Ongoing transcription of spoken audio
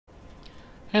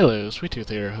Hello, Sweet Tooth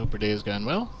here. Hope your day is going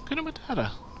well. Kuna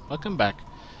Matata. Welcome back.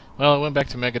 Well, I went back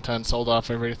to Megaton, sold off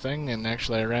everything, and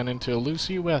actually I ran into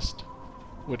Lucy West,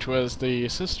 which was the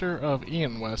sister of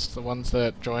Ian West, the ones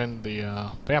that joined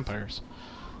the vampires.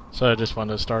 So I just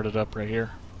wanted to start it up right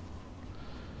here.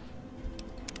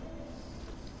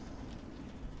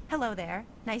 Hello there.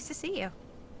 Nice to see you.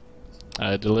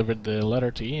 I delivered the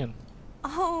letter to Ian.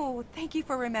 Oh, thank you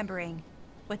for remembering.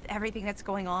 With everything that's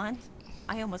going on,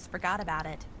 I almost forgot about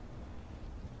it.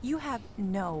 You have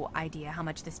no idea how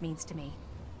much this means to me.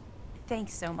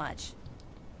 Thanks so much.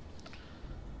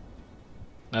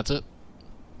 That's it?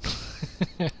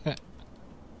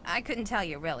 I couldn't tell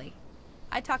you, really.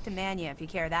 I'd talk to Manya if you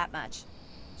care that much.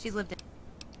 She's lived in...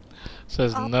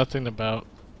 Says nothing about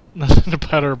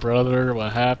her brother,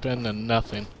 what happened, and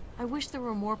nothing. I wish there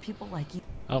were more people like you.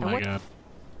 Oh my god.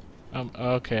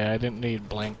 Okay, I didn't need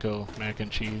Blanco mac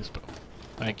and cheese, but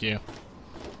thank you.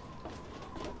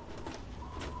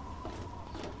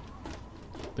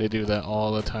 They do that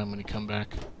all the time when you come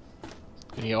back.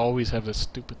 And you always have this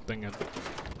stupid thing at the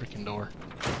freaking door.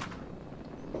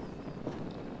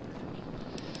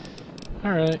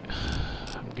 Alright.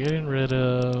 I'm getting rid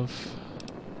of...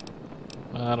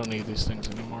 I don't need these things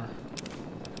anymore.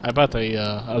 I bought the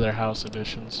other house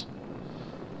editions.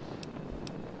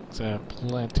 So I have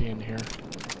plenty in here.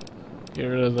 Get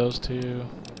rid of those two.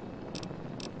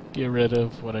 Get rid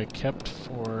of what I kept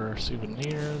for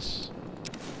souvenirs.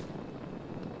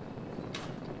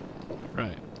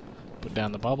 Right. Put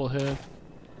down the bobblehead.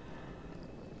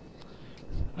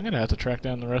 I'm gonna have to track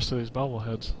down the rest of these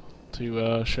bobbleheads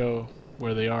to show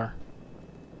where they are.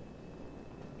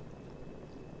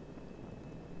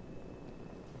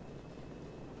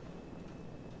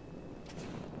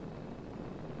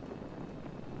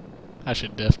 I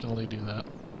should definitely do that.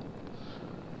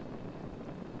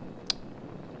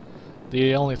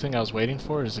 The only thing I was waiting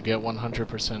for is to get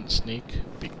 100% sneak,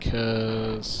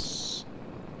 because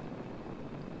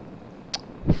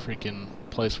freaking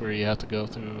place where you have to go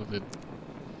through the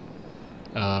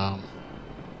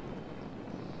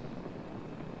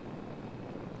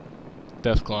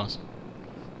death claws.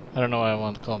 I don't know why I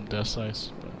want to call them death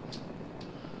size, but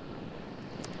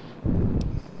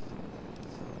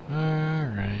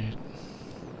alright.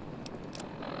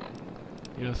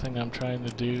 The other thing I'm trying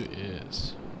to do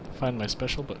is find my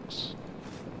special books.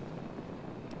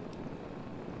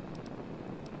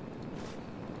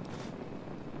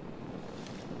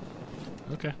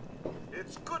 Okay.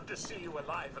 It's good to see you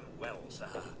alive and well, sir.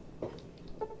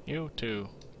 You too.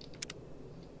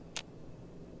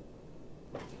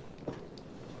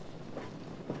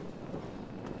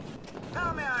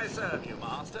 How may I serve you,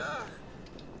 master?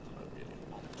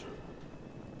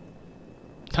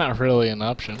 Not really an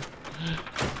option.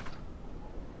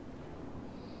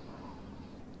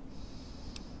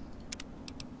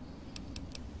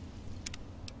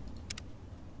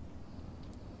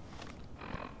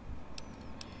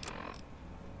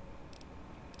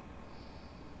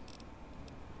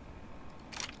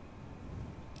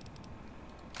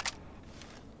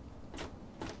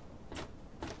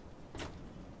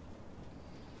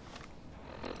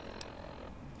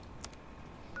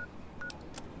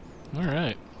 All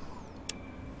right.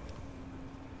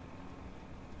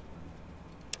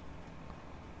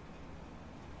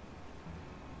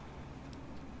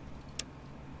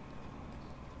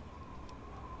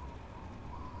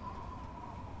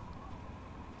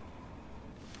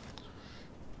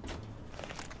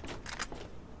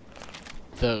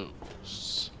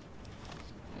 Those.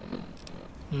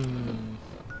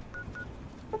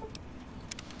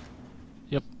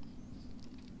 Yep.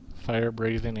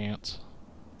 Fire-breathing ants.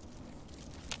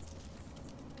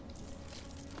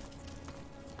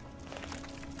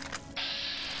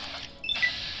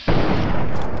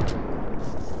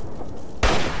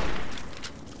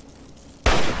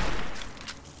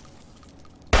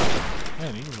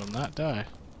 Man, he will not die.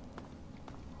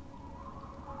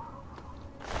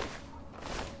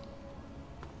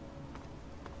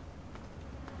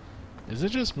 Is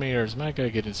it just me, or is my guy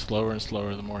getting slower and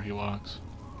slower the more he walks?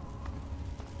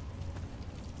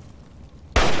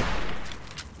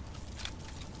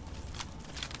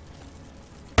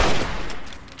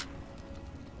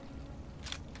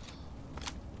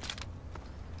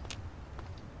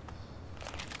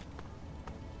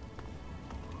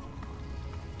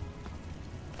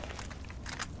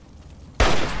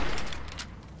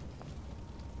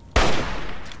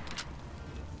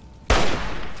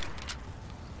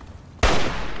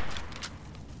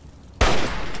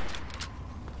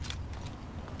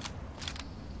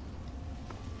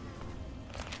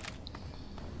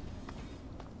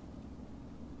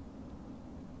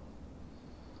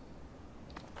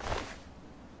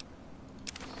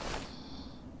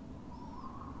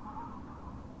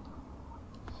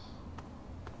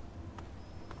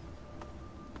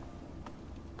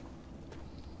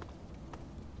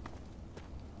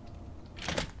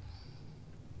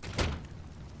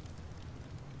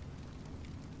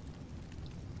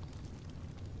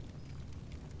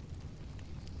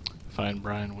 Find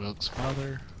Brian Wilkes'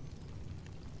 father.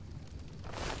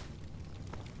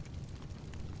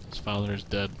 His father is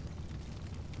dead.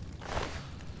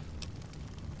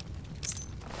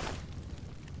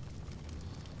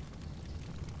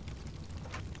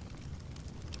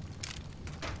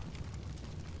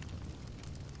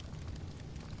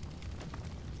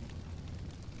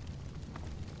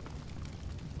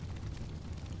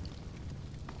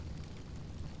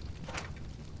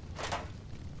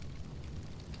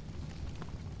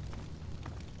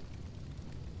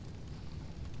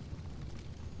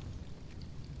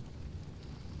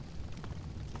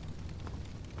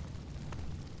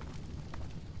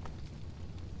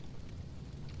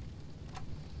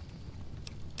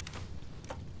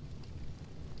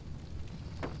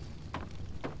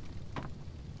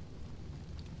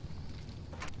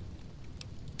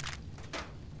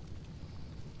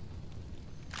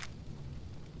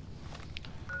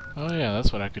 Oh yeah,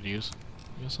 that's what I could use.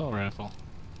 The assault rifle.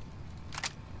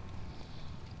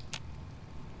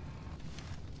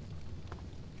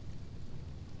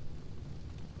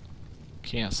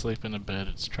 Can't sleep in a bed,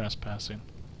 it's trespassing.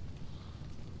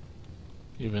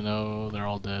 Even though they're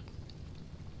all dead.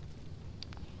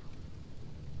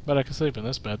 But I can sleep in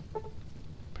this bed,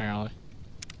 apparently.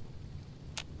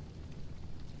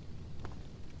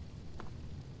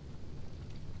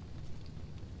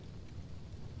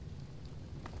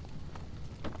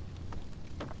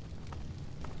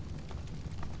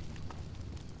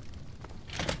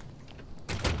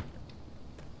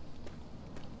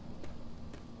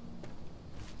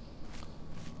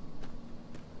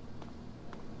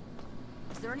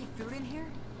 Is there any food in here?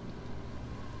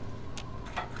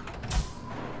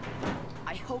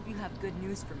 I hope you have good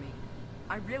news for me.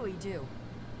 I really do.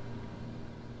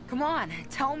 Come on,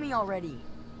 tell me already.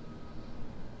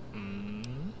 I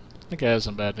think I have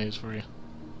some bad news for you.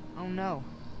 Oh no.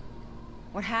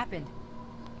 What happened?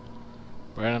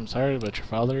 Brian, I'm sorry, but your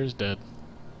father is dead.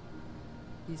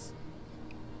 He's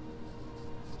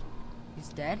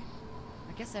dead?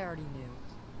 I guess I already knew.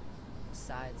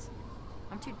 Besides,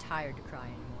 I'm too tired to cry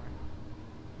anymore.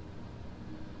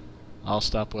 I'll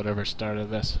stop whatever started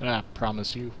this. I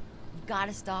promise you. You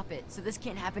gotta stop it, so this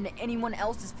can't happen to anyone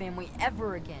else's family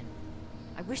ever again.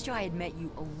 I wish I had met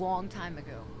you a long time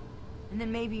ago. And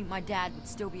then maybe my dad would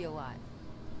still be alive.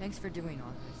 Thanks for doing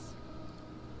all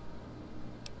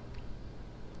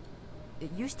this.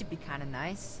 It used to be kinda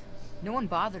nice. No one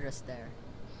bothered us there.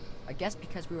 I guess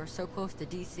because we were so close to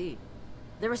DC.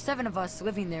 There were 7 of us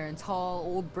living there in tall,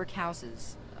 old brick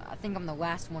houses. I think I'm the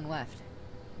last one left.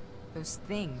 Those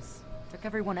things took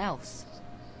everyone else.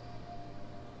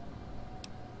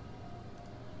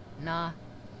 Nah,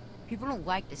 people don't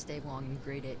like to stay long in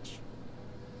Great Itch.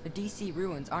 The DC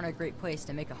ruins aren't a great place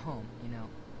to make a home, you know.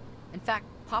 In fact,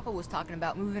 Papa was talking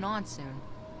about moving on soon.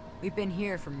 We've been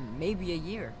here for maybe a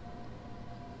year.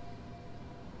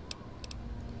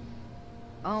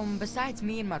 Besides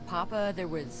me and my papa, there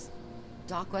was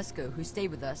Doc Lesko, who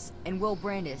stayed with us, and Will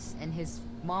Brandis, and his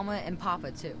mama and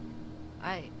papa, too.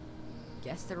 I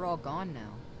guess they're all gone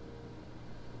now.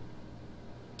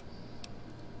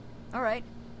 Alright,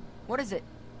 what is it?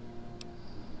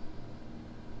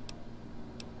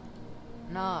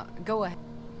 Nah, go ahead.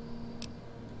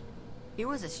 He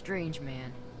was a strange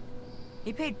man.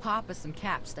 He paid Papa some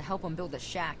caps to help him build a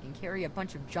shack and carry a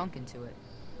bunch of junk into it.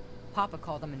 Papa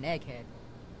called him an egghead,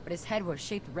 but his head was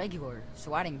shaped regular,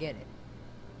 so I didn't get it.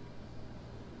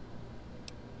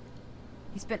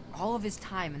 He spent all of his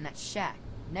time in that shack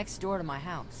next door to my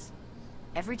house.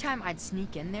 Every time I'd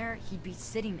sneak in there, he'd be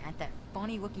sitting at that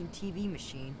funny-looking TV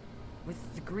machine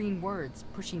with the green words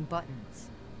pushing buttons.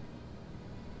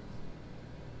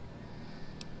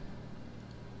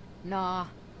 Nah,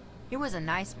 he was a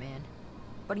nice man,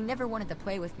 but he never wanted to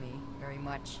play with me very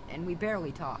much, and we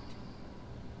barely talked.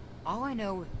 All I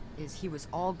know is he was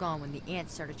all gone when the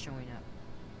ants started showing up.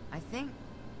 I think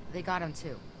they got him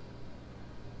too.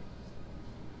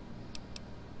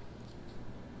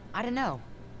 I don't know.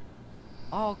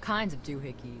 All kinds of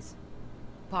doohickeys.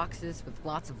 Boxes with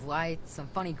lots of lights, some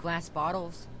funny glass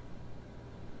bottles.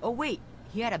 Oh wait,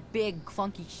 he had a big,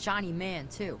 clunky, shiny man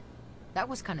too. That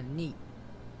was kind of neat.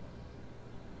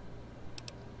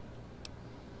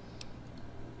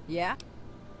 Yeah?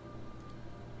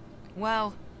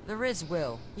 Well, there is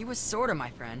Will. He was sorta my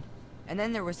friend. And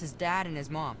then there was his dad and his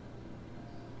mom.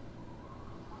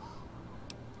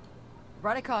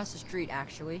 Right across the street,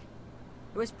 actually.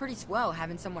 It was pretty swell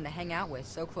having someone to hang out with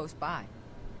so close by.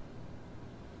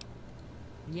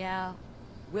 Yeah,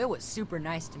 Will was super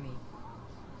nice to me.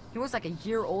 He was like a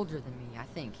year older than me, I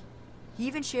think. He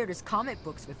even shared his comic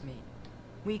books with me.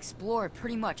 We explored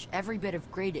pretty much every bit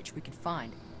of Great Itch we could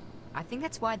find. I think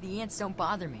that's why the ants don't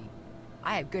bother me.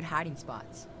 I have good hiding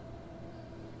spots.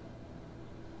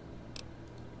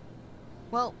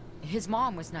 Well, his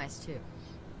mom was nice too.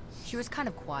 She was kind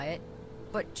of quiet,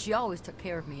 but she always took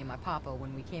care of me and my papa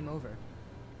when we came over.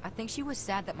 I think she was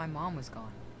sad that my mom was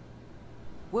gone.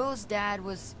 Will's dad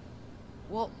was...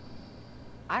 well,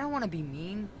 I don't want to be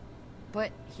mean,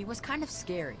 but he was kind of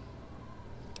scary.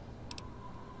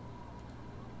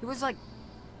 He was like,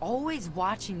 always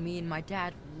watching me and my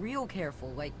dad real careful,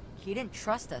 like he didn't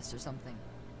trust us or something.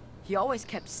 He always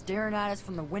kept staring at us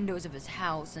from the windows of his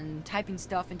house and typing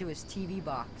stuff into his TV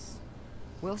box.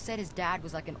 Will said his dad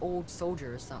was like an old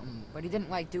soldier or something, but he didn't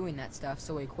like doing that stuff,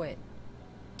 so he quit.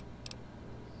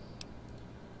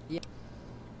 Yeah.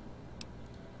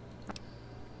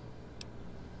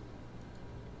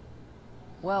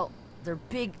 Well, they're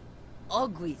big,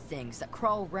 ugly things that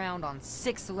crawl around on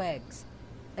 6 legs.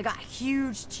 They got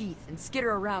huge teeth and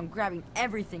skitter around grabbing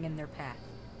everything in their path.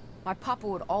 My papa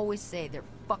would always say they're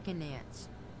fucking ants.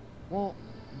 Well,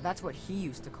 that's what he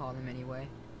used to call them anyway.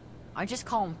 I just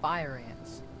call them fire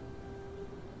ants.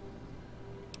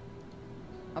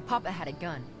 My papa had a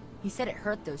gun. He said it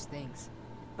hurt those things.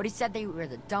 But he said they were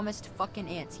the dumbest fucking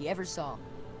ants he ever saw.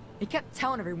 He kept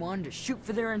telling everyone to shoot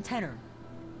for their antenna.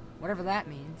 Whatever that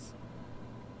means.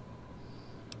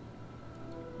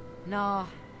 Nah,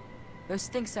 those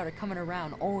things started coming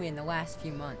around only in the last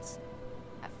few months.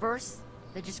 At first,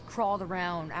 they just crawled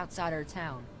around outside our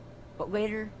town. But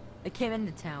later, they came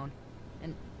into town,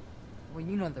 and, well,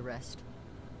 you know the rest.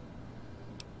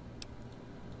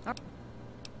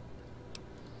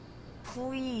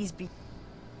 Please be...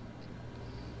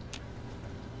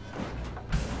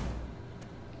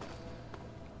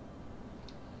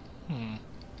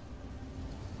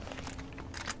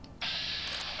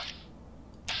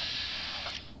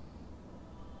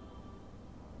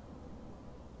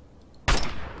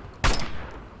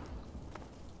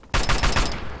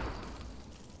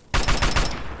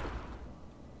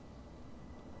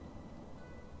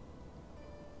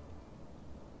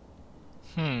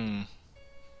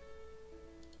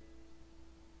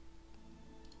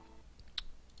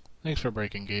 Thanks for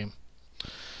breaking game.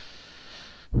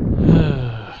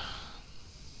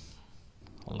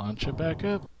 Launch it back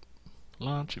up.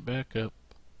 Launch it back up.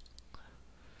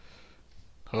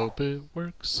 Hope it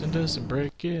works and doesn't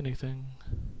break anything.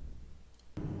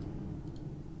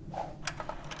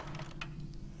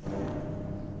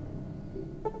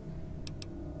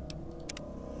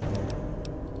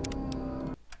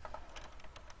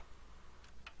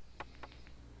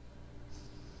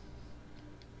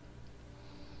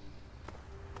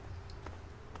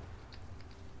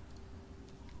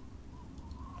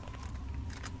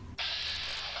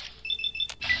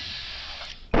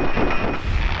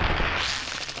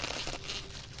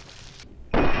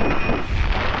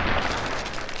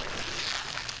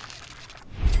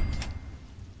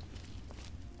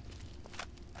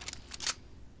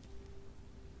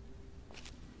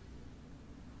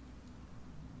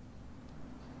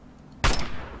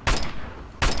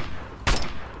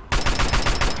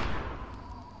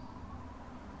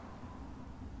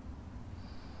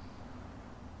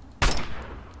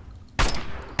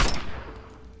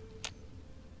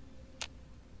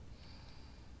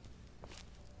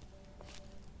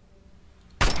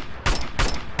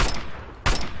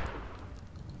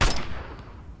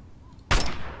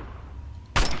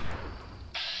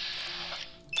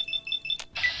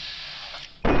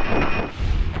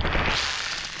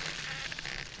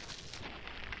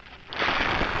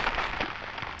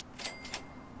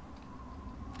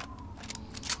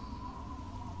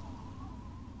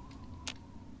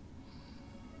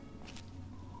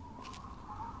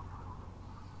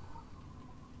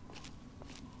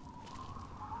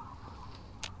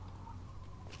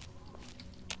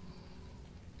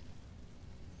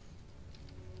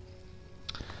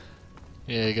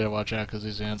 Yeah, you gotta watch out because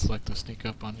these ants like to sneak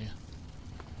up on you.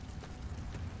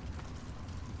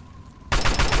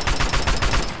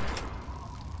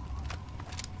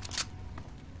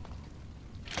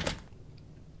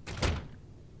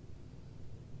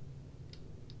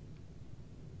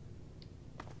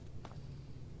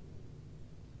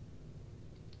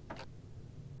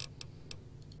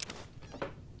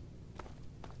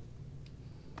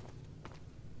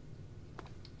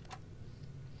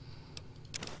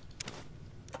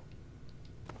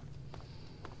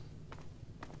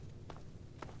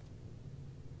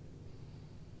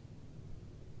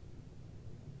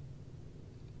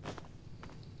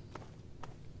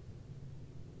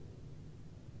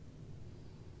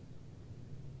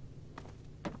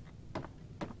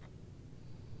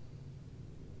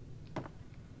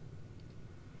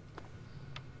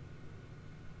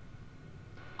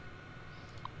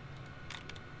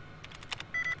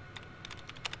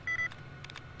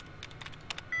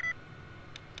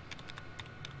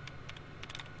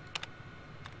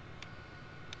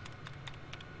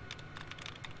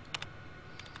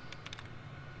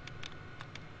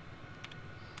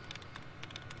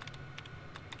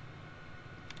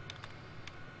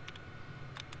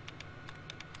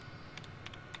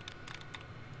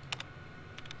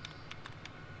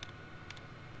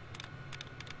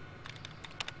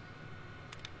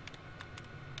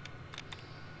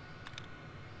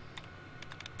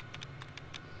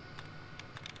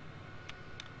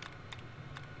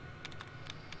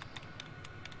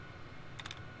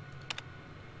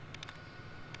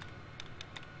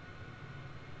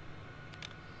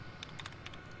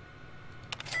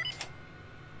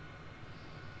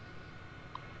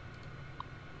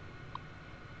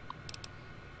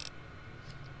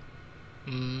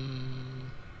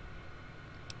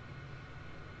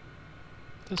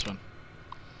 this one?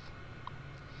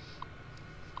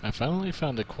 I finally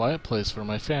found a quiet place for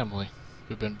my family.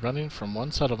 We've been running from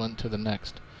one settlement to the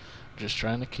next, just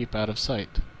trying to keep out of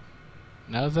sight.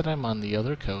 Now that I'm on the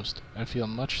other coast, I feel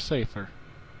much safer.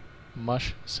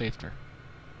 Much safer.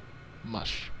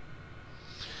 Mush.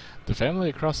 The family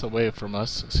across the way from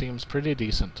us seems pretty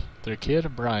decent. Their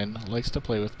kid, Brian, likes to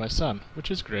play with my son, which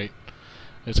is great.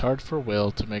 It's hard for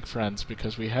Will to make friends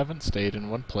because we haven't stayed in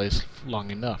one place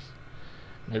long enough.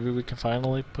 Maybe we can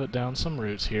finally put down some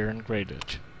roots here in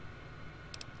Greyditch.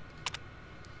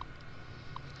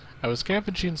 I was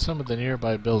scavenging some of the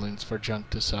nearby buildings for junk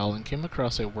to sell and came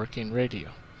across a working radio.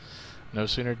 No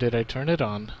sooner did I turn it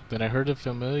on than I heard the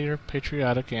familiar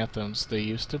patriotic anthems they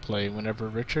used to play whenever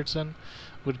Richardson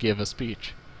would give a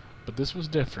speech. But this was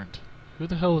different. Who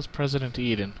the hell is President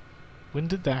Eden? When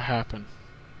did that happen?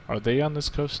 Are they on this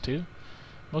coast too?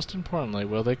 Most importantly,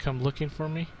 will they come looking for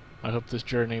me? I hope this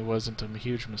journey wasn't a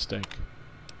huge mistake.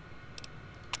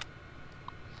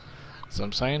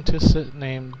 Some scientists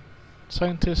named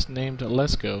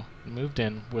Lesko moved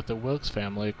in with the Wilkes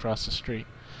family across the street.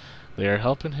 They are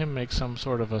helping him make some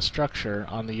sort of a structure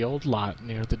on the old lot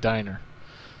near the diner.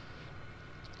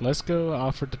 Lesko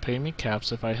offered to pay me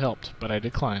caps if I helped, but I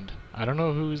declined. I don't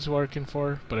know who he's working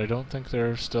for, but I don't think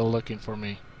they're still looking for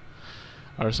me.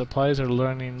 Our supplies are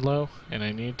running low, and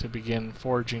I need to begin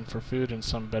foraging for food and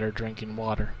some better drinking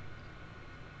water.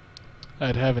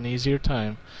 I'd have an easier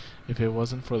time if it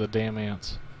wasn't for the damn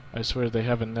ants. I swear they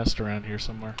have a nest around here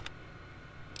somewhere.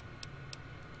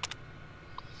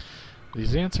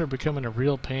 These ants are becoming a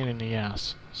real pain in the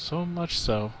ass. So much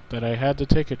so that I had to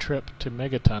take a trip to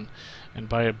Megaton and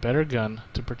buy a better gun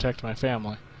to protect my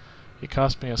family. It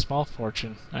cost me a small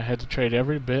fortune. I had to trade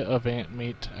every bit of ant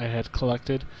meat I had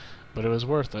collected, but it was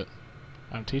worth it.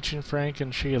 I'm teaching Frank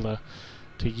and Sheila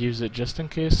to use it just in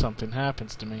case something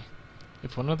happens to me.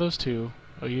 If one of those two,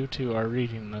 or you two, are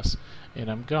reading this, and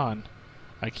I'm gone,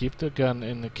 I keep the gun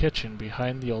in the kitchen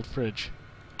behind the old fridge.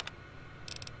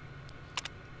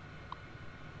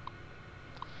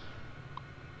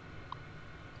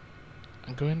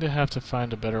 I'm going to have to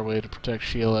find a better way to protect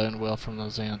Sheila and Will from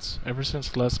those ants. Ever since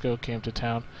Lesko came to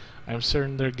town, I'm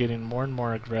certain they're getting more and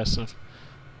more aggressive.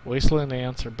 Wasteland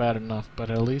ants are bad enough, but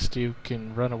at least you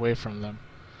can run away from them.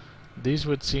 These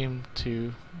would seem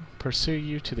to pursue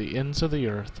you to the ends of the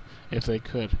earth, if they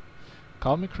could.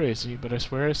 Call me crazy, but I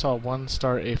swear I saw one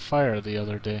start a fire the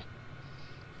other day.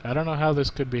 I don't know how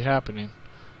this could be happening.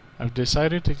 I've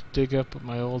decided to dig up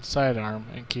my old sidearm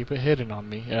and keep it hidden on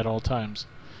me at all times.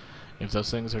 If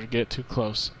those things get too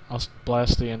close, I'll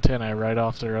blast the antennae right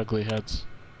off their ugly heads.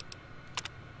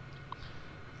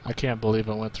 I can't believe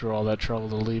I went through all that trouble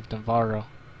to leave Navarro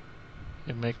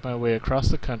and make my way across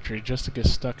the country just to get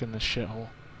stuck in this shithole.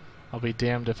 I'll be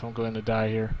damned if I'm going to die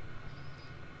here.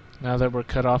 Now that we're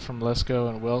cut off from Lesko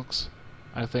and Wilkes,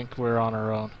 I think we're on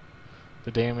our own.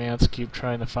 The damn ants keep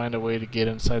trying to find a way to get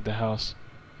inside the house.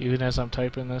 Even as I'm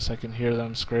typing this, I can hear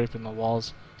them scraping the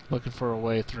walls, looking for a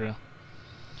way through.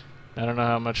 I don't know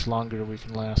how much longer we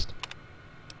can last.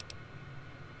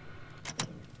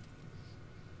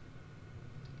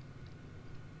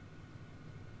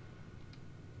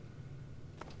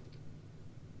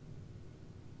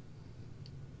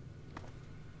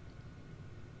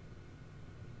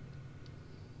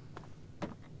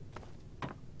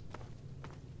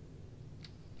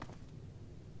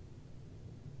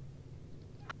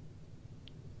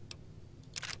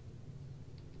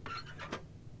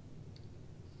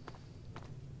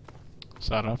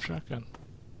 Sawed-off shotgun.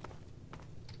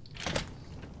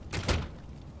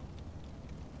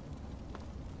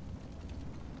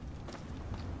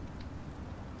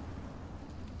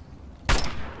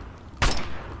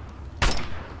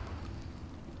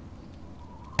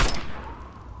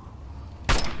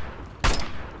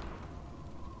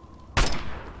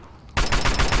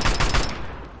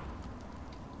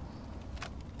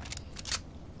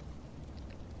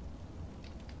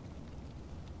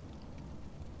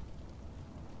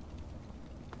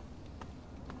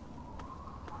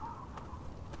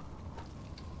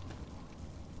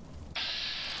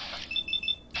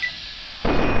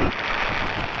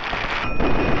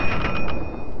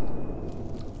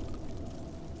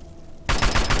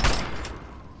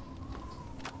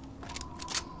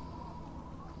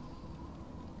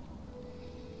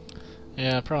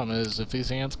 Yeah, the problem is, if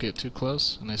these ants get too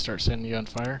close and they start setting you on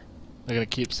fire, they're gonna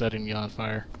keep setting you on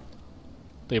fire.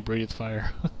 They breathe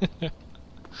fire.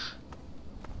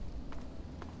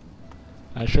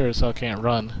 I sure as hell can't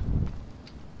run.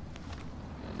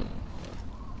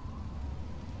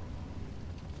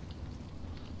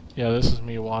 Yeah, this is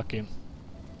me walking.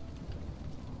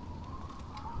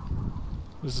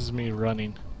 This is me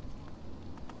running.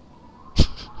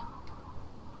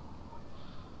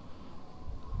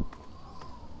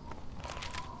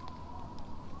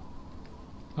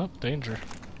 Oh, danger.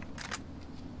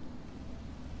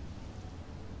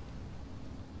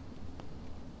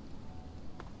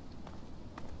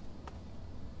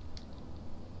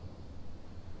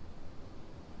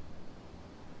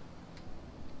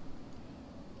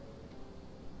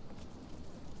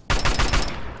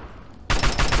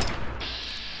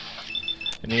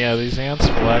 And yeah, these ants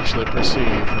will actually pursue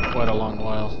you for quite a long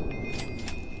while.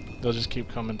 They'll just keep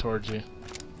coming towards you.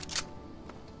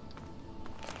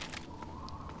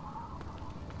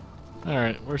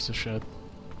 Alright, where's the shed?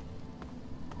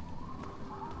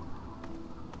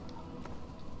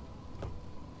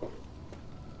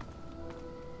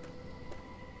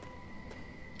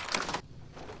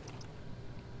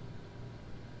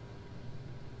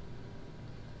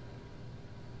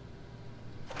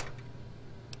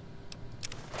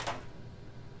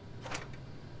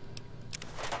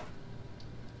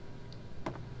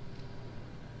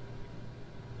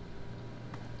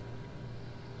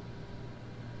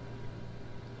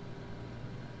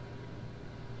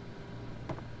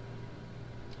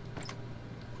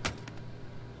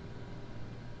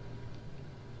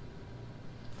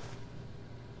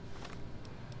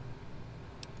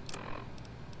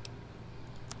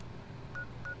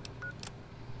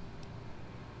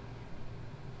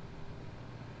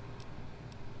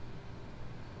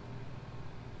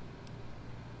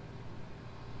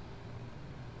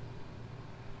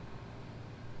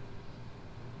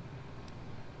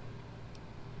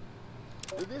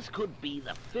 This could be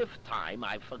the 5th time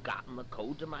I've forgotten the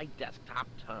code to my desktop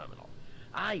terminal.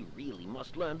 I really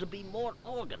must learn to be more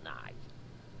organized.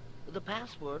 The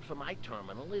password for my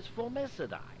terminal is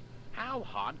Formicidae. How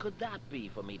hard could that be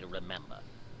for me to remember?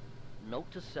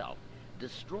 Note to self,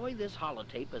 destroy this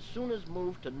holotape as soon as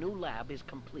move to new lab is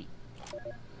complete.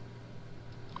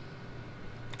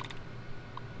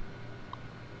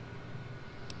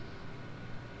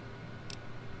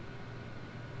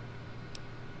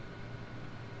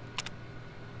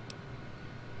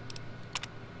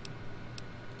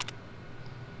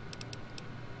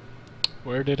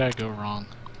 Where did I go wrong?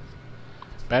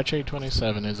 Batch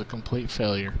 827 is a complete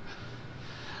failure.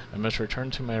 I must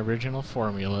return to my original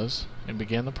formulas and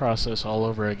begin the process all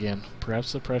over again.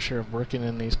 Perhaps the pressure of working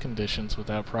in these conditions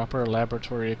without proper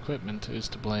laboratory equipment is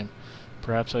to blame.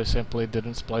 Perhaps I simply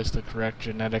didn't splice the correct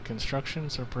genetic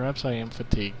instructions, or perhaps I am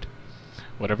fatigued.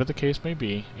 Whatever the case may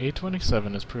be,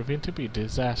 827 is proving to be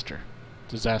disastrous.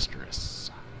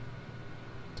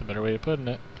 It's a better way of putting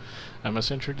it. I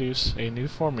must introduce a new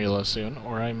formula soon,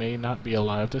 or I may not be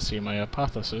alive to see my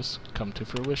hypothesis come to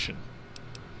fruition.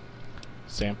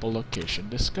 Sample location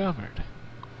discovered.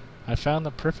 I found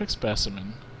the perfect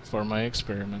specimen for my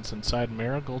experiments inside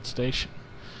Marigold Station.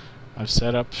 I've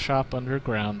set up shop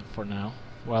underground for now,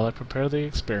 while I prepare the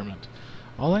experiment.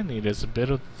 All I need is a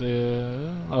bit of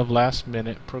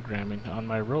last-minute programming on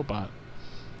my robot,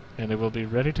 and it will be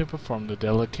ready to perform the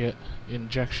delicate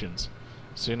injections.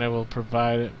 Soon I will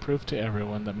prove to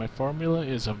everyone that my formula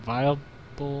is a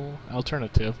viable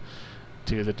alternative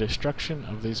to the destruction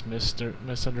of these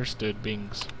misunderstood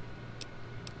beings.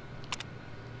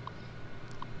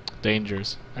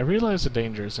 Dangers. I realize the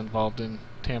dangers involved in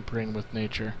tampering with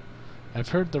nature. I've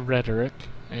heard the rhetoric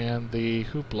and the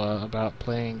hoopla about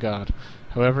playing God.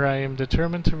 However, I am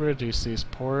determined to reduce these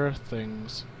poor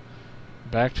things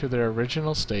back to their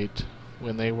original state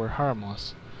when they were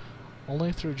harmless.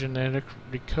 Only through genetic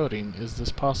recoding is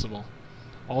this possible.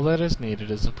 All that is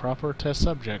needed is a proper test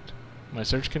subject. My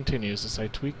search continues as I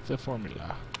tweak the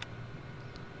formula.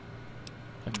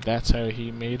 And that's how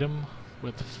he made him,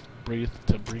 with breathe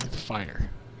fire.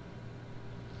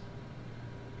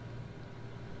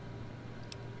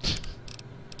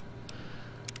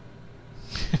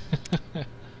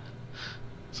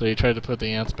 So he tried to put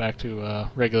the ants back to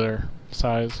regular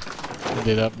size,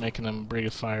 ended up making them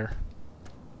breathe fire.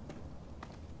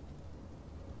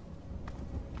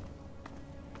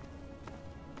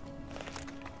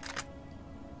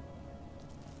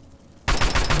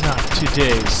 Not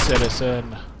today,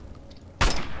 citizen.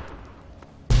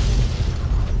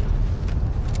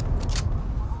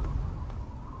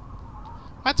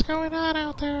 What's going on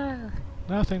out there?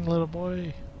 Nothing, little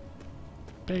boy.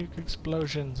 Big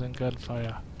explosions and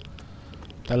gunfire,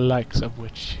 the likes of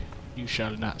which you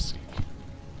shall not see.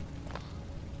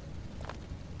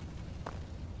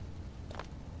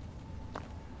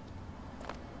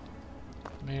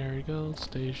 Marigold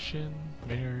Station,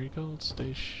 Marigold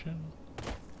Station.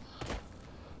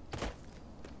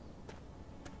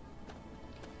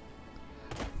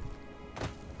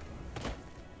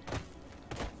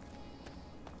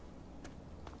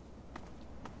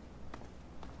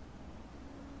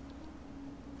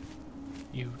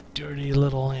 You dirty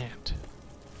little ant.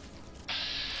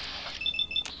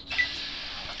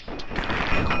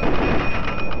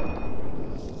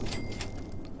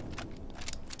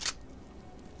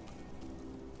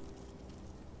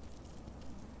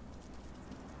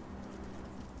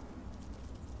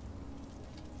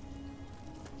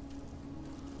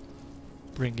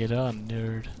 Bring it on,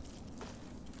 nerd.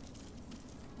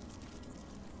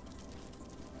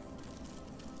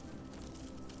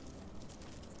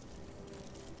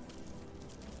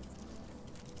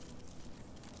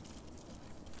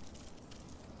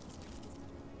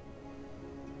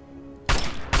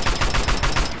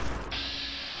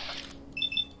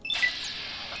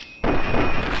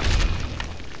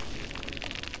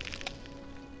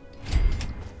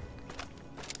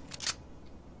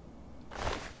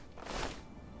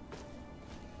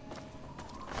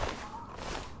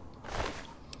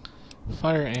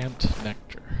 Fire ant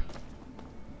nectar.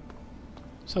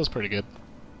 Sounds pretty good.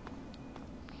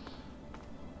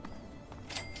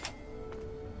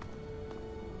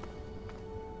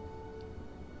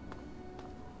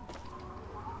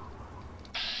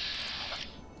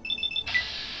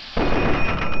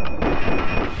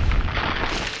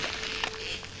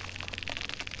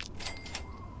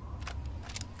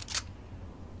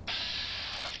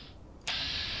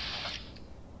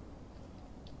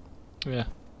 Yeah,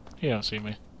 you don't see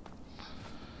me.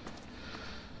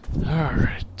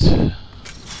 Alright.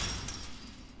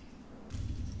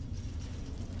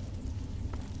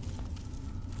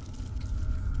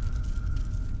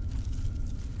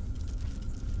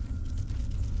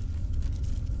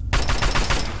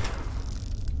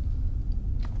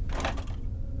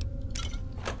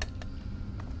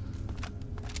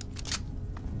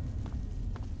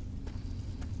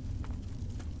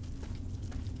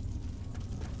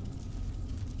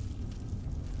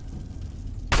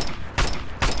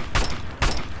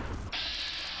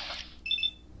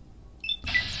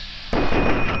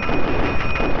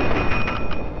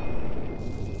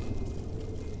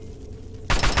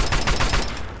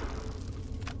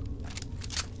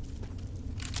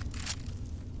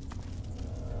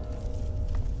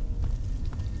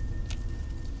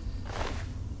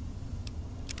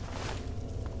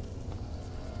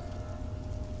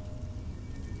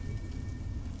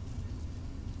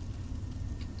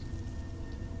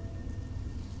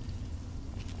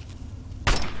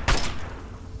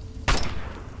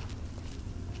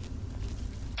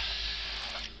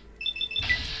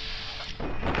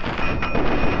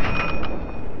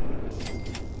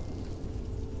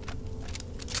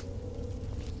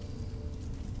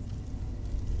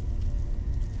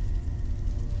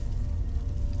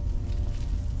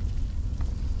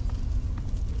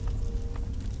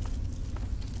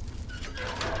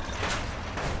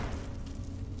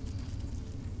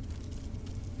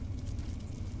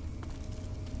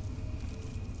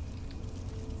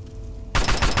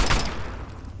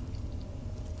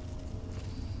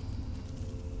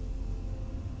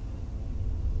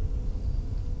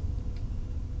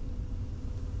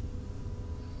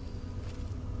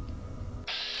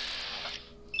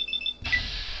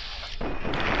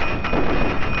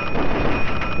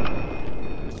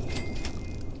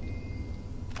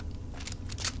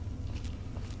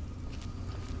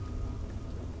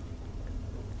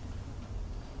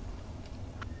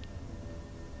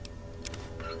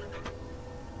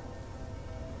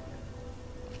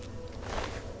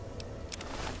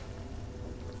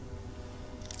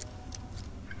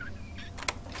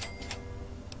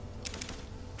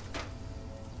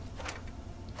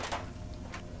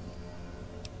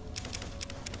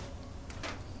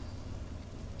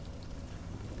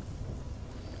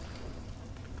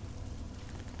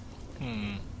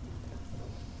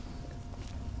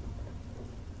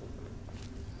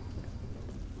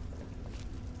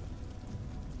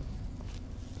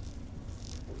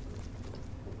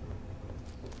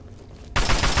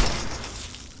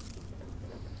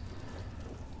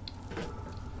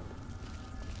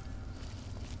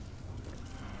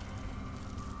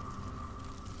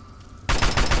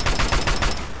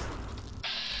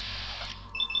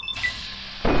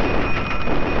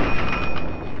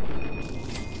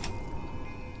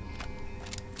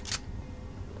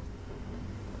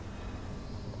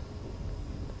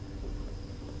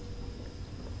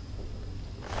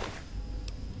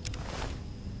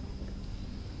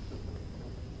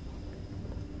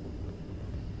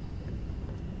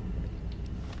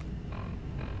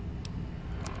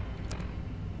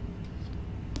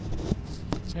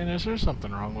 Man, is there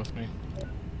something wrong with me?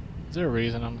 Is there a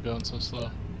reason I'm going so slow?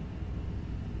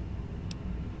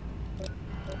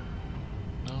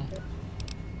 No?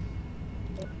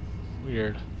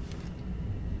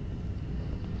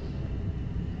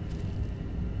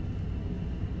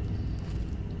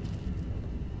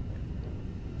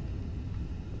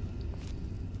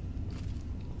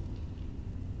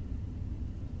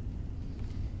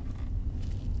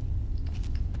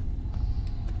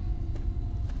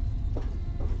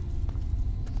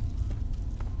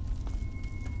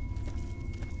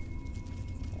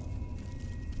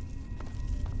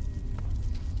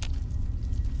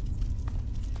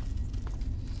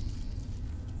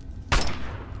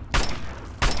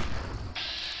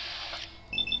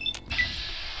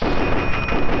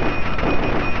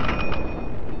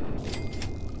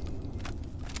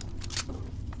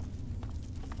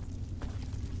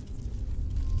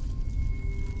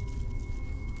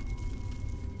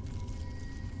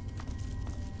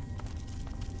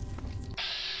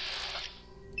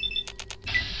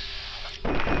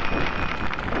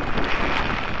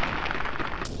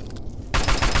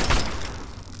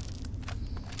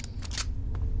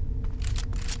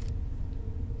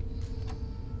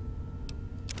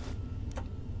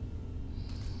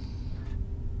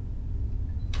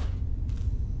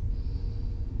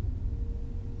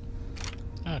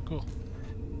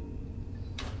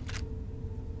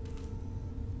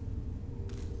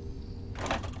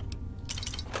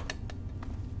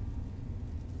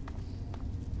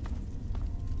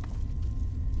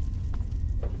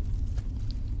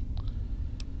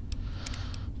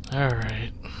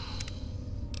 Alright.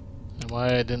 And why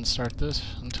I didn't start this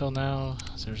until now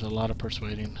is there's a lot of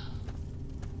persuading.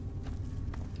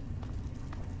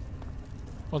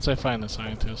 Once I find the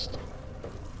scientist.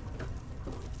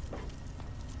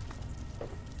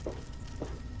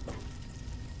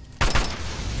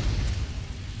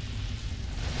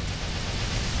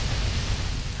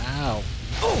 Ow.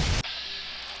 Oh!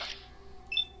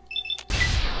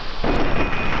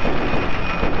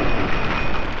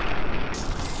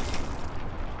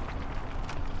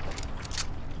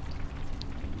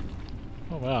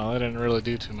 Oh wow, that didn't really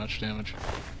do too much damage.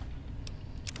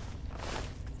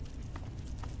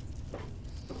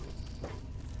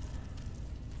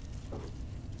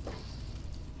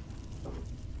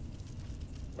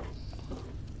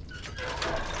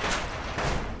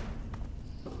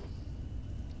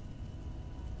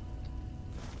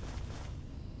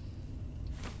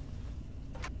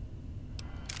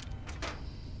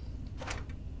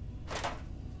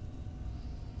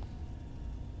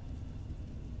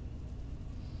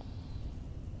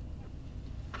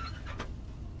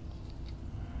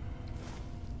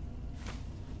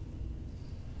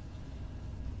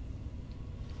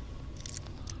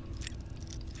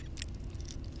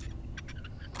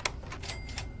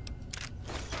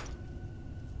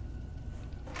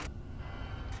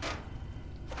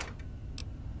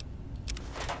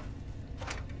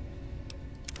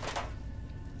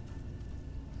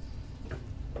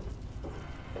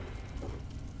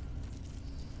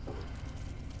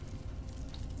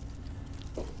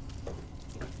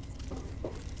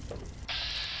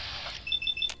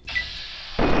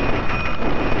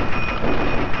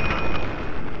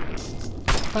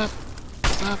 Bop,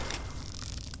 bop.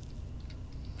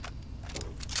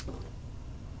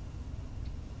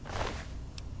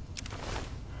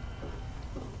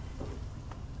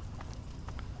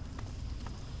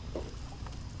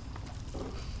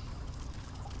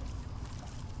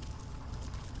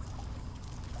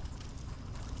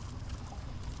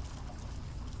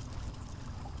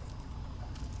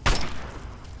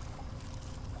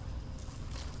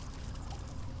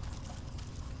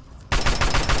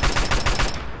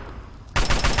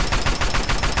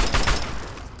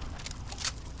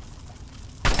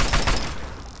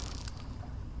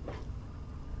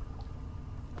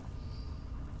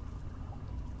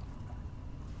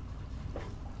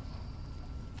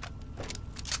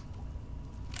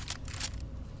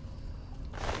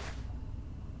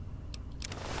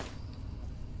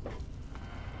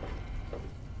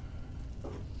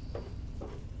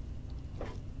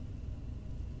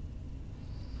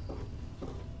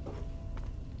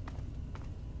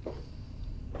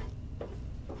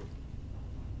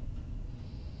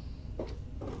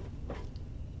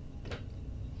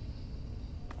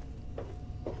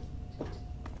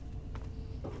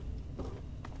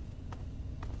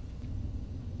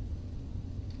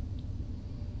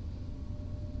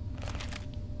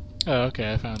 Oh,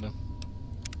 okay, I found him.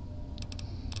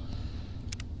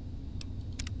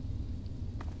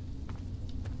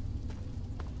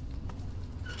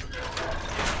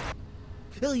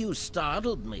 Well, you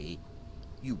startled me.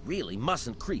 You really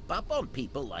mustn't creep up on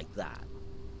people like that.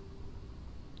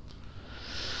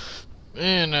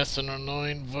 Man, that's an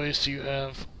annoying voice you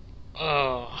have.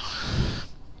 Oh.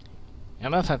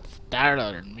 And that's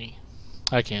startler than me.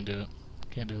 I can't do it.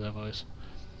 Can't do that voice.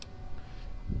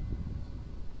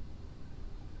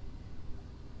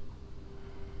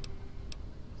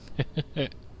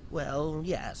 Well,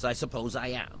 yes, I suppose I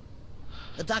am.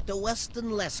 Dr. Weston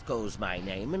Lesko's my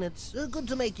name, and it's good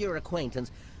to make your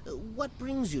acquaintance. What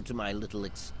brings you to my little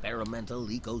experimental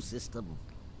ecosystem?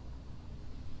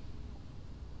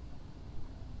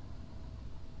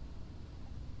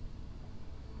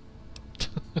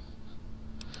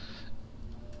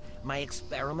 My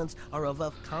experiments are of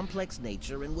a complex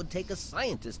nature and would take a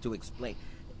scientist to explain.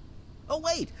 Oh,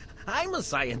 wait! I'm a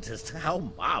scientist! How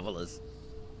marvelous!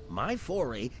 My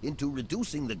foray into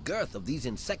reducing the girth of these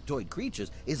insectoid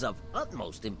creatures is of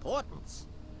utmost importance.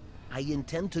 I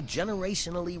intend to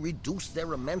generationally reduce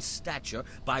their immense stature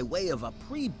by way of a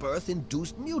pre-birth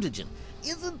induced mutagen.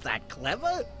 Isn't that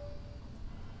clever?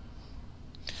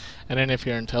 And then if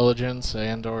your intelligence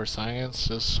and or science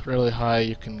is really high,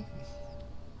 you can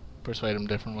persuade them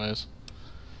different ways.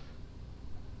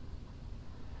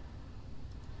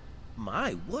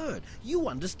 My word, you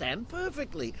understand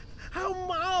perfectly. How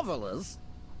marvelous!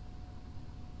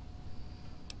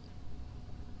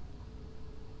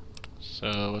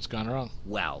 So, what's gone wrong?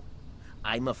 Well,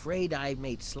 I'm afraid I've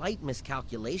made slight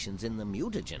miscalculations in the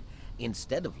mutagen.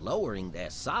 Instead of lowering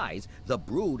their size, the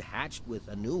brood hatched with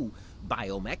a new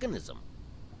biomechanism.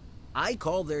 I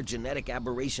call their genetic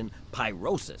aberration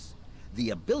pyrosis. the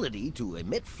ability to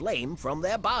emit flame from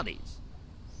their bodies.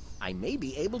 I may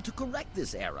be able to correct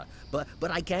this error,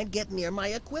 but I can't get near my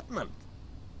equipment.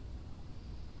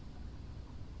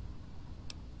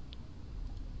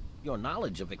 Your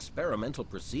knowledge of experimental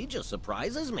procedure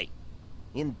surprises me.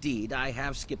 Indeed, I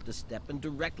have skipped a step and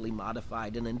directly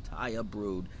modified an entire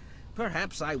brood.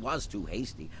 Perhaps I was too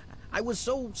hasty. I was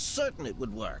so certain it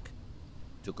would work.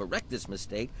 To correct this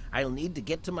mistake, I'll need to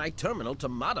get to my terminal to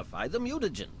modify the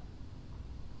mutagen.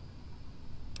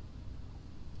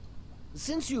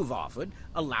 Since you've offered,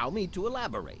 allow me to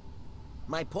elaborate.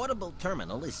 My portable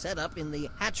terminal is set up in the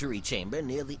hatchery chamber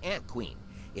near the Ant Queen.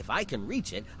 If I can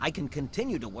reach it, I can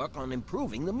continue to work on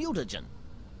improving the mutagen.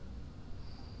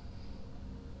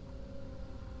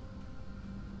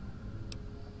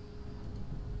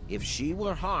 If she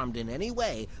were harmed in any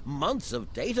way, months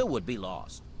of data would be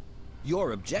lost.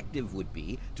 Your objective would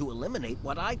be to eliminate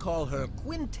what I call her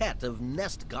quintet of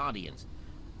nest guardians.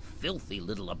 Filthy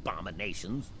little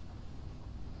abominations.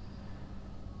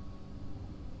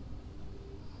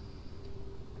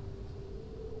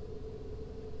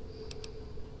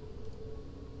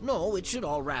 No, it should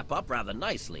all wrap up rather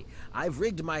nicely. I've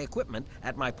rigged my equipment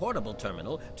at my portable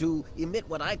terminal to emit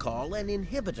what I call an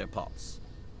inhibitor pulse.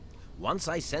 Once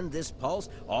I send this pulse,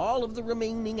 all of the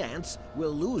remaining ants will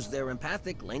lose their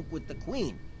empathic link with the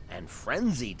queen and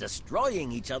frenzy,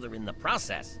 destroying each other in the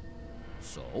process.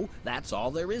 So, that's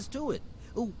all there is to it.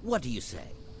 What do you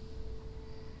say?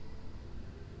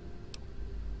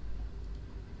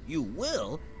 You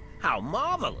will? How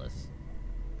marvelous!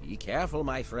 Be careful,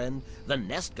 my friend. The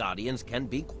nest guardians can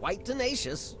be quite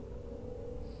tenacious.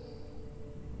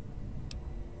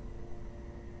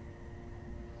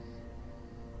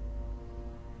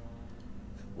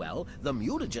 Well, the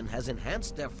mutagen has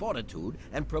enhanced their fortitude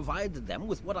and provided them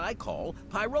with what I call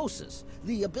pyrosis,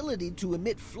 the ability to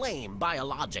emit flame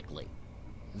biologically.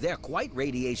 They're quite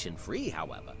radiation-free,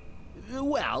 however.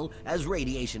 Well, as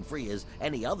radiation-free as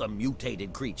any other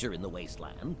mutated creature in the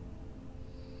wasteland.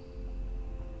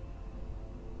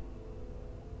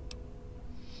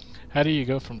 How do you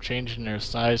go from changing their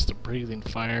size to breathing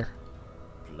fire?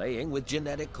 Playing with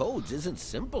genetic codes isn't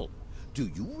simple. Do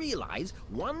you realize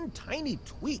one tiny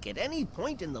tweak at any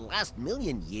point in the last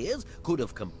million years could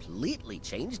have completely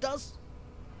changed us?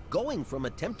 Going from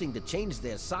attempting to change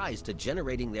their size to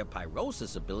generating their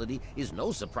pyrosis ability is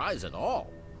no surprise at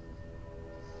all.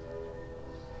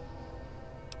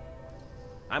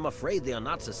 I'm afraid they are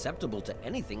not susceptible to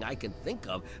anything I can think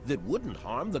of that wouldn't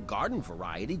harm the garden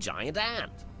variety giant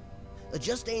ant.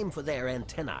 Just aim for their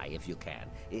antennae if you can.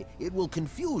 It will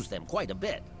confuse them quite a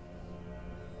bit.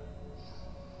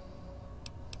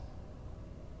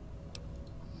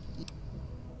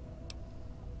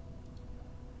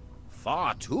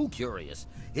 Far too curious.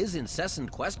 His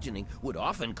incessant questioning would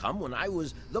often come when I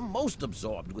was the most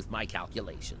absorbed with my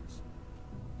calculations.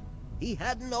 He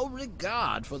had no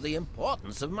regard for the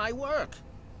importance of my work.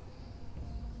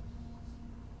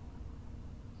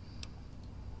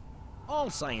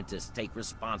 All scientists take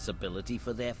responsibility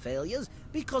for their failures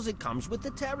because it comes with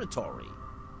the territory.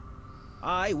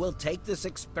 I will take this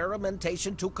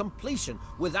experimentation to completion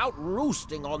without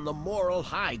roosting on the moral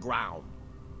high ground.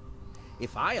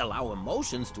 If I allow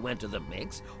emotions to enter the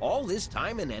mix, all this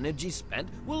time and energy spent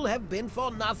will have been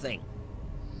for nothing.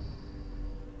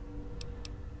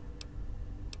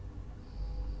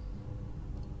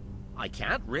 I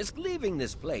can't risk leaving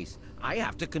this place. I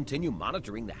have to continue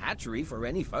monitoring the hatchery for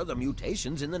any further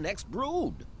mutations in the next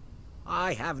brood.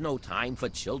 I have no time for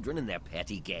children and their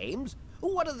petty games.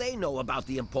 What do they know about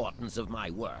the importance of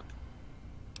my work?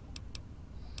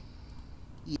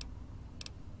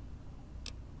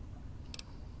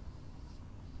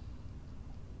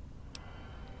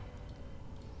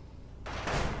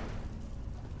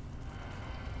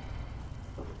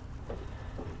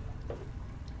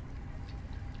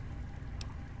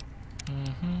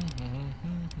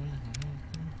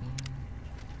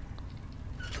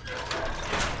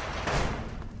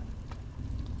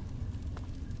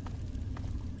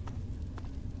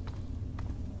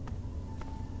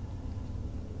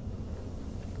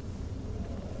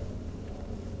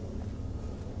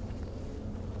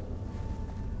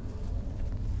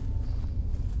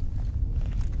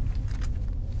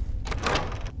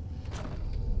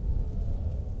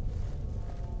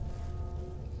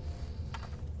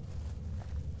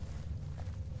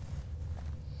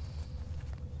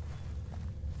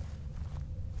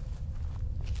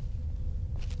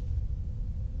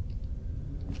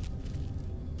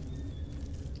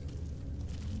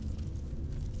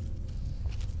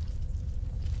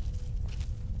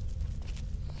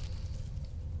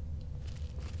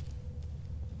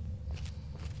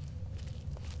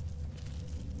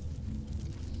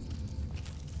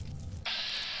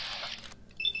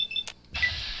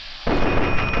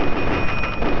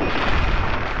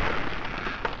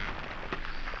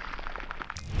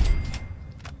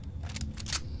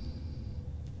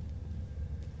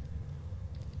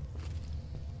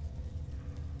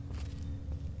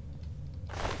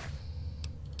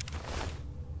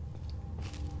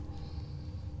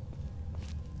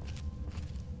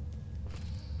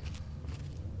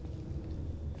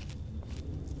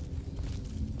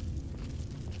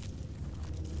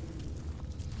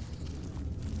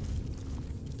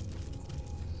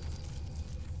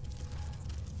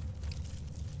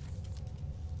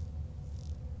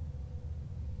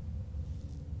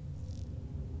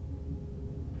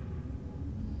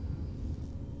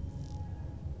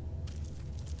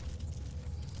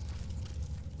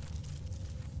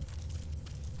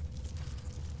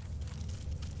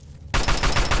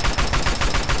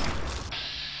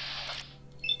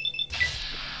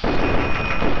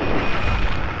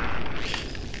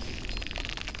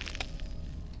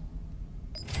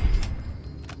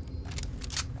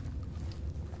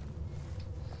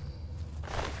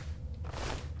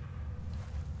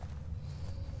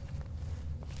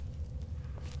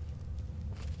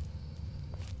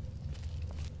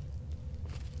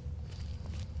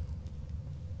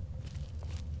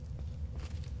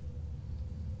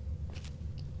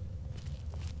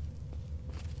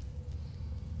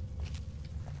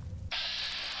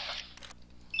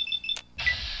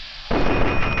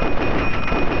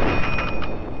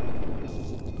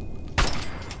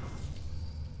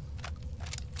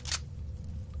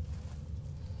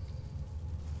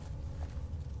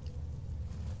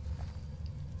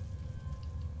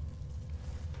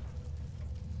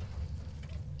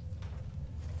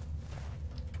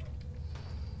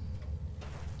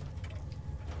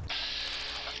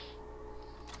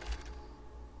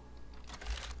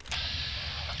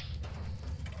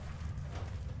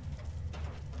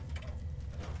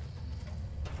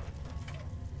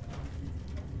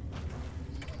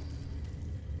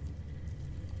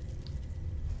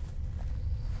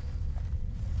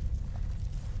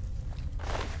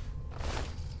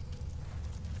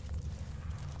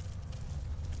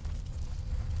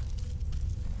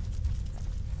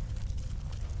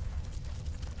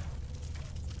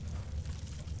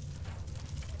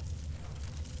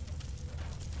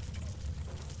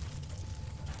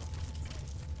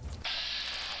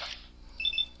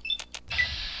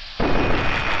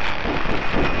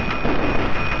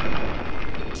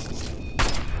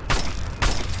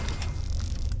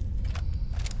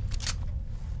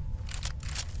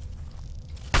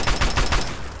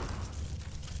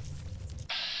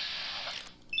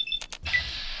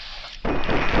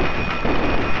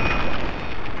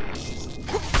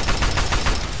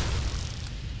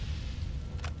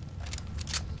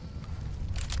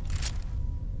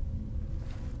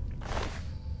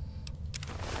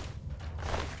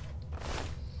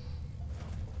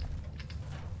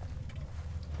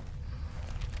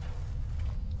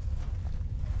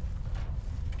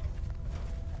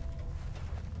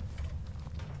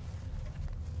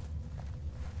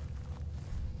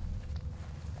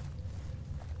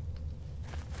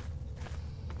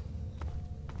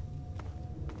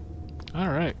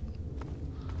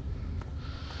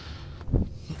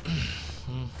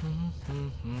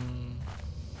 Mm-hmm.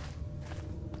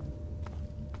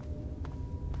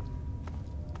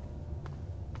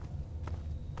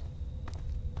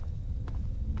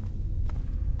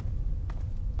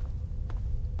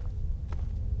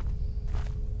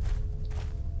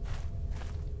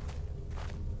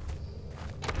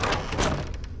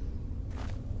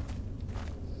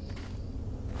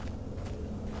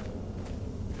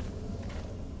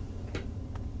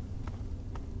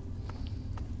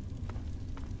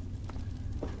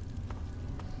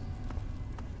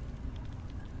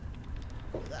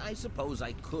 I suppose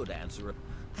I could answer it.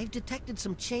 I've detected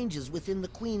some changes within the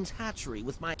Queen's hatchery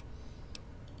with my...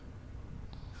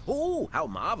 Oh, how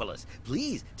marvelous!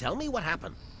 Please, tell me what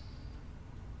happened.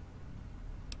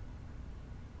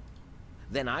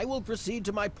 Then I will proceed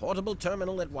to my portable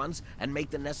terminal at once and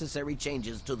make the necessary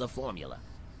changes to the formula.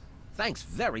 Thanks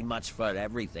very much for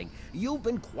everything. You've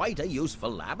been quite a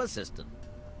useful lab assistant.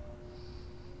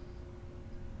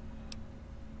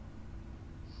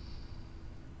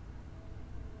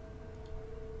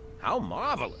 How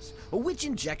marvelous! Which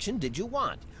injection did you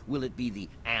want? Will it be the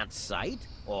ant site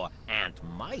or ant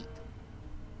mite?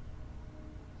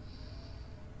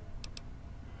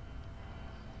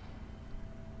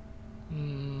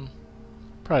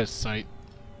 Price site.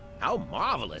 How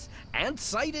marvelous! Ant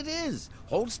site it is!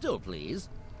 Hold still, please.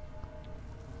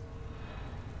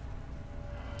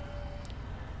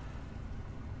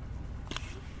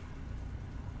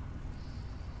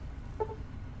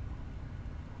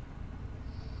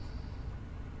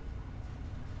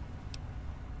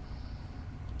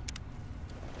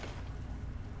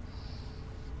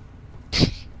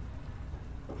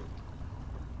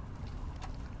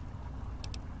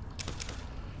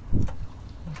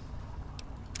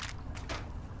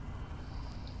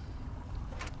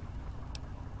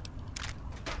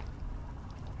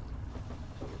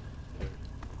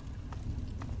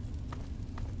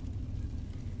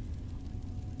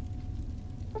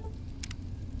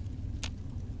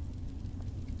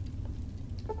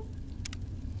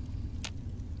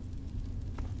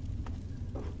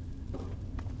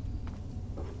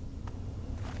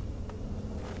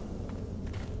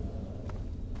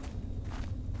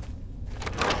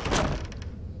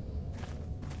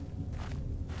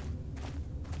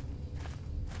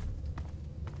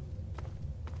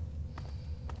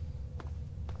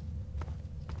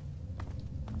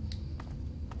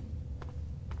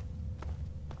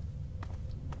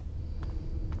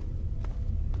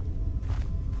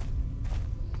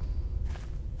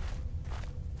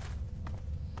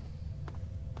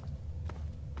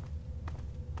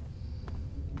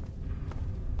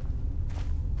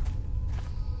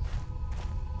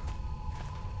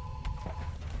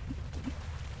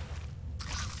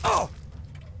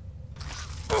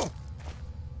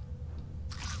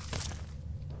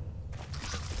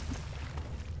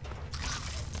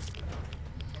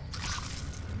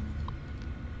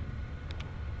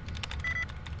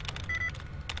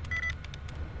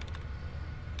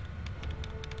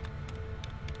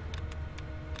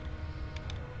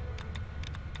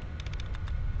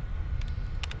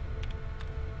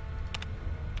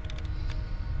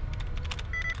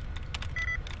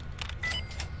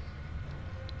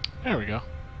 There we go.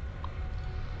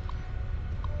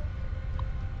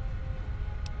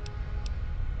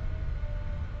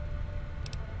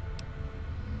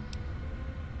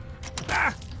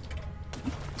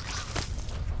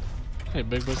 Hey,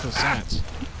 big book of science.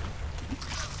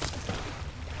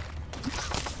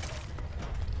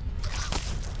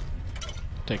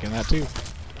 Taking that too.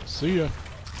 See ya.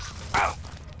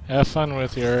 Have fun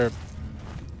with your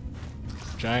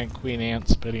giant queen ant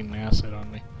spitting acid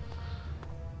on me.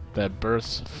 That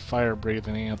bursts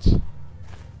fire-breathing ants.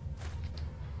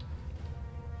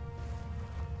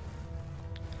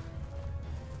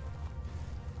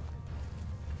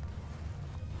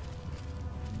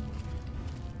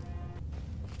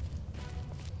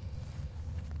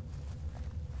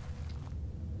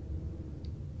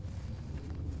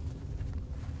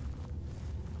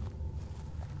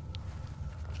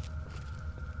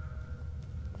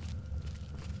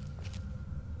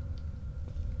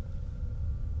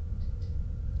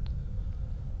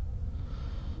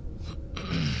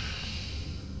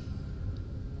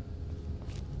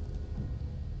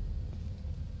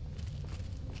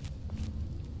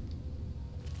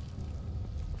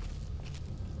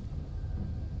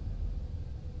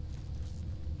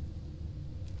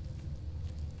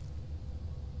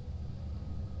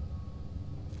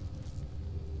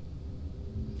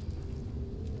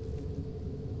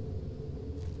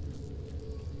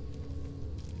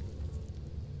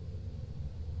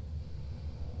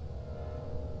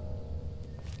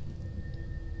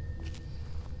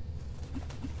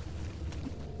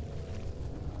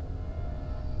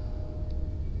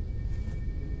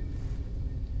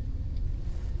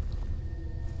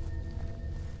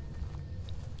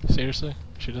 Seriously?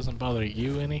 She doesn't bother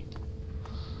you any?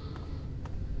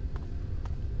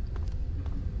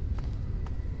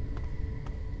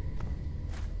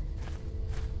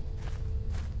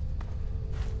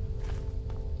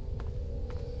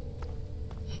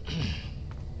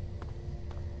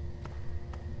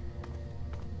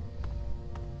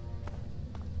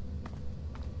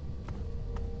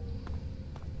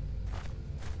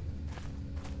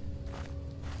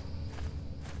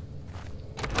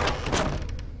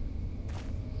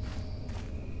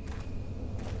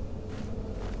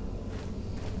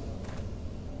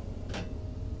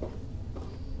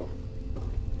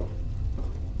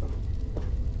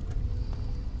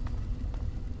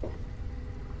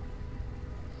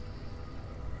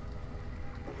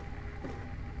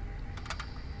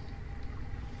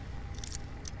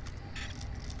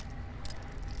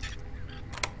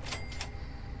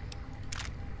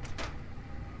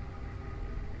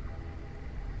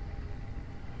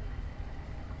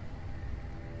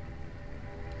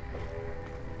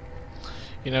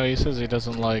 You know, he says he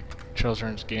doesn't like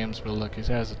children's games, but look, he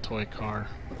has a toy car.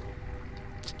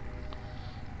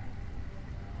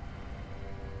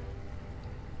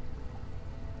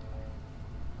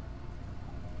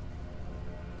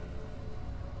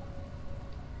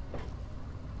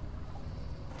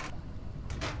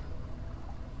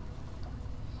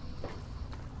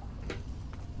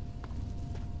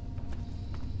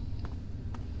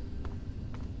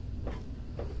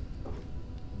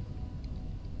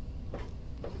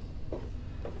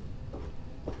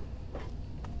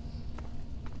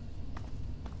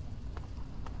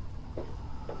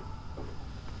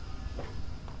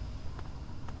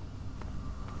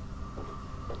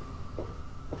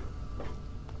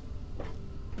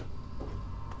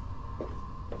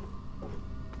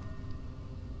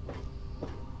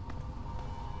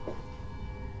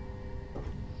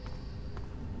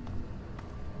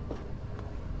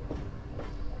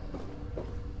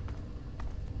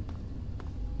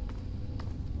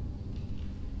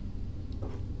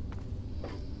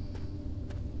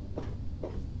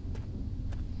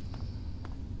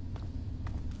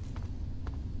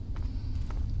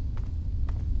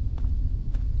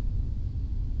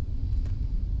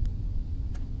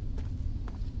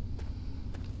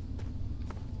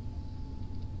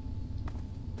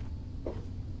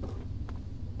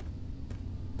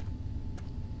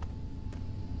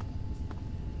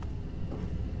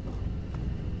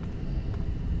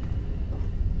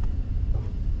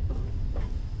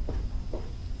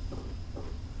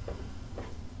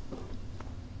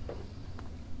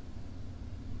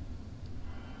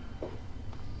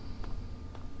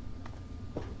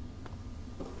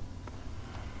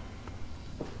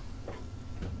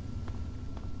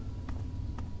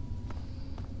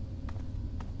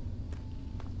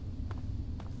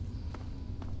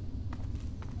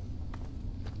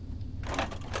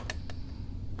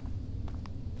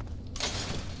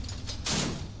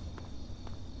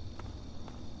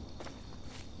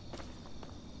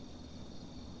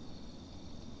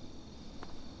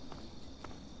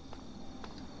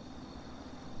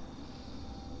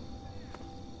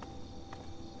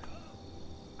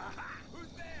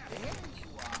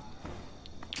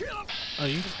 Oh,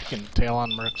 you freaking tail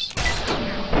on mercs.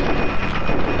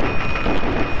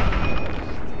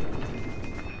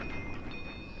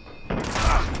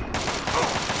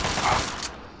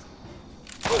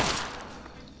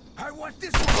 I want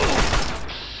this one.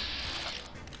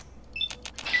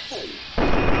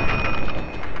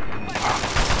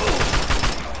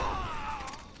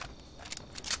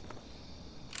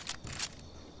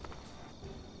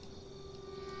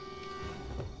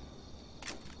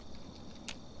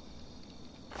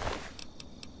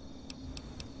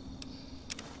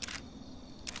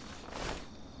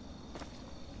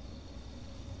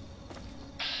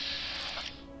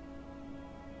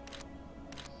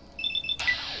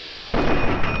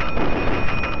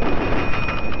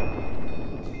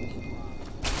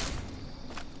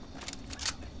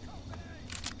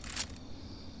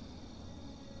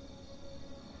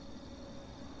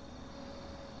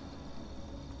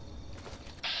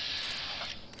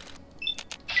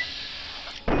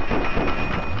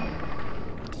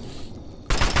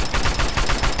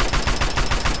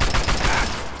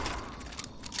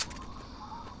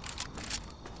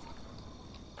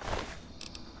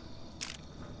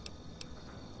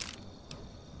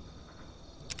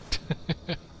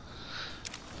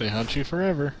 They hunt you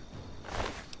forever.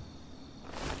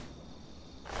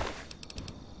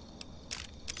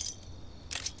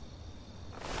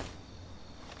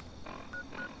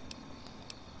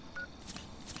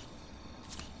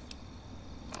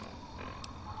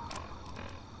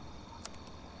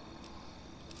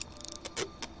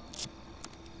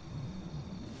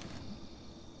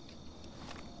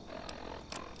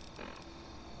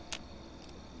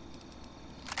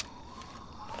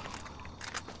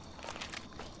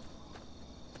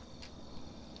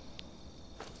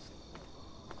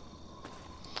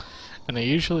 And they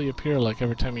usually appear like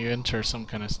every time you enter some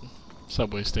kind of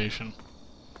subway station.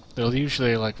 They'll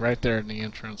usually like right there in the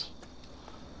entrance.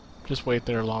 Just wait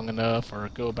there long enough, or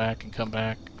go back and come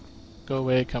back. Go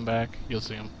away, come back, you'll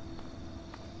see them.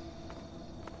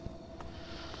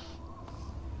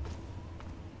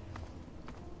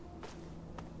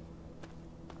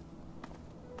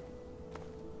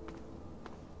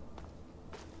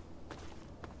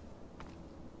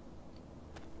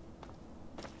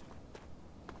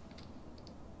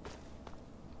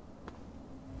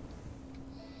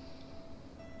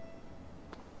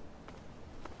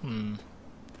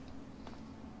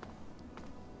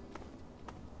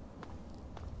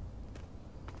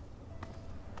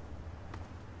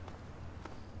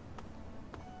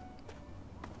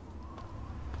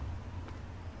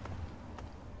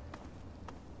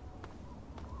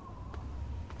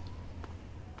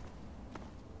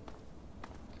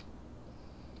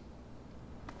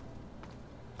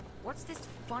 What's this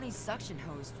funny suction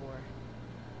hose for?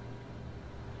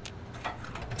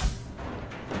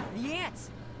 The ants!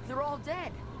 They're all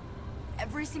dead!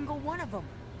 Every single one of them!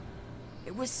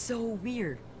 It was so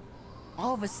weird.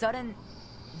 All of a sudden,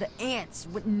 the ants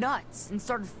went nuts and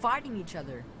started fighting each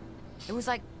other. It was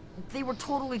like they were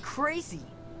totally crazy.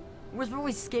 It was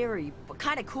really scary, but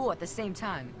kind of cool at the same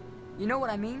time. You know what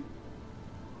I mean?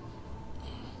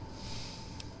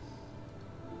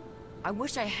 I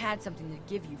wish I had something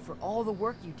to give you for all the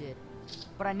work you did,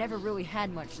 but I never really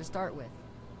had much to start with.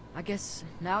 I guess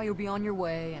now you'll be on your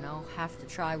way, and I'll have to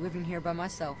try living here by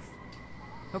myself.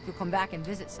 Hope you'll come back and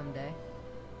visit someday.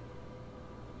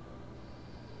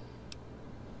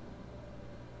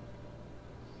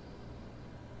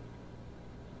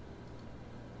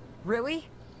 Really?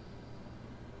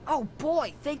 Oh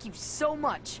boy, thank you so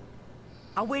much!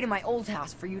 I'll wait in my old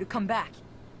house for you to come back.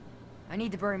 I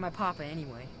need to bury my papa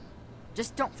anyway.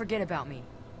 Just don't forget about me.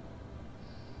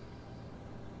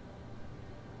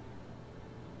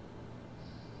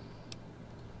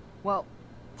 Well,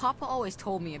 Papa always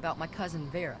told me about my cousin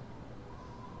Vera.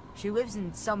 She lives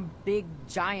in some big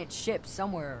giant ship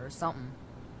somewhere or something.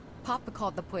 Papa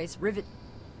called the place Rivet.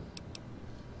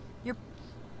 You're...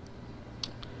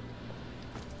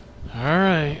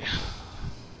 Alright.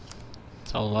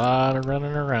 It's a lot of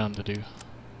running around to do.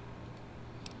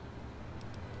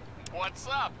 What's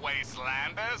up,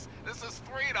 Wastelanders? This is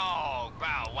Three Dog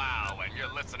Bow Wow, and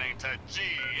you're listening to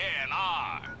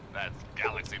GNR. That's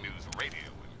Galaxy News Radio,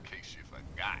 in case you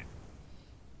forgot.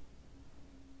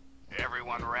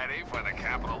 Everyone ready for the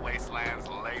Capital Wasteland's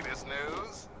latest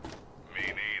news? Me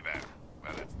neither,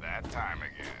 but it's that time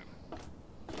again.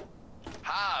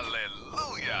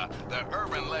 Hallelujah! The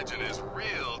urban legend is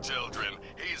real, children.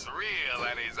 He's real,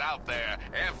 and he's out there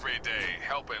every day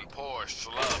helping poor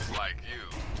schlubs like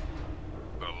you.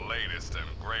 The latest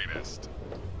and greatest.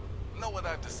 Know what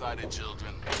I've decided,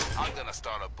 children? I'm gonna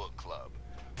start a book club.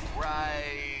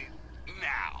 Right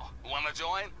now. Wanna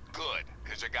join? Good,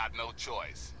 because you got no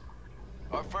choice.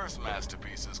 Our first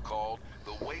masterpiece is called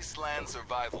The Wasteland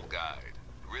Survival Guide,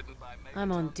 written by...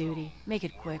 I'm on duty. Make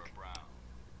it quick.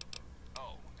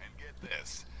 Oh, and get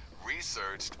this.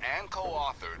 Researched and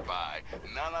co-authored by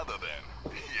none other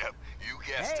than, yep, you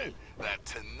guessed it, that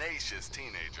tenacious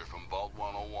teenager from Vault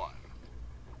 101.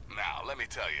 Now, let me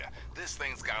tell you, this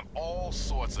thing's got all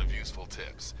sorts of useful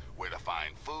tips. Where to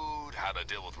find food, how to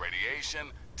deal with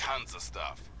radiation, tons of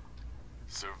stuff.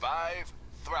 Survive,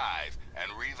 thrive, and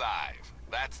revive.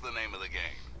 That's the name of the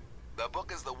game. The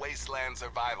book is The Wasteland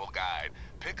Survival Guide.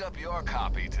 Pick up your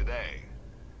copy today.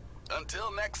 Until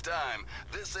next time,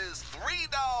 this is Three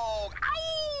Dog,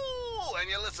 ow! And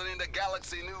you're listening to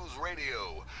Galaxy News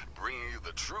Radio, bringing you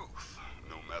the truth,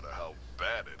 no matter how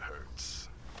bad it hurts.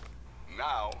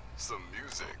 Now, some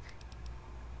music.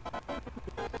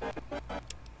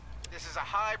 This is a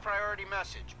high priority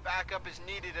message. Backup is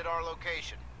needed at our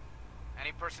location.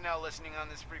 Any personnel listening on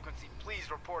this frequency,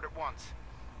 please report at once.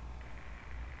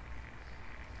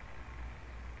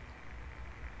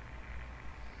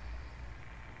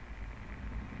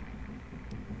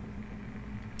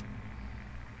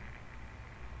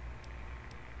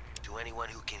 To anyone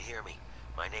who can hear me,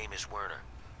 my name is Werner.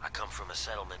 I come from a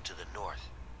settlement to the north.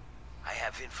 I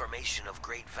have information of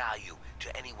great value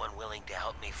to anyone willing to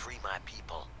help me free my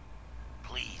people.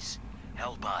 Please,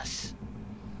 help us.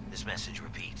 This message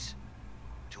repeats.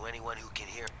 To anyone who can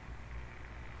hear...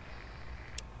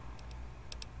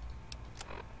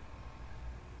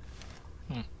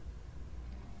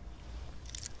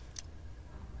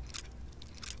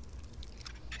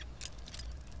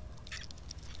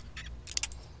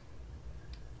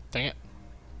 Dang it.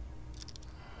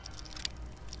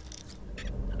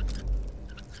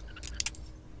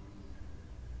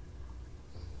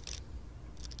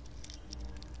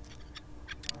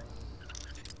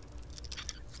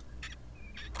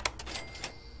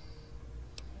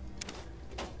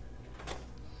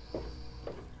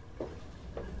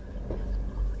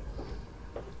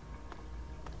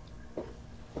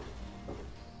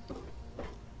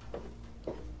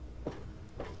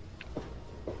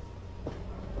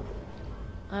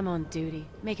 I'm on duty.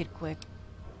 Make it quick.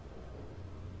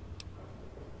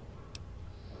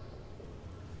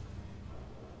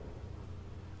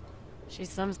 She's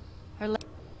some... Her...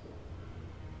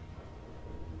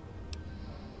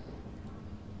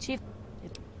 Chief...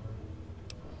 It...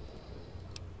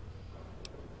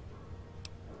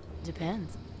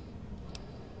 Depends.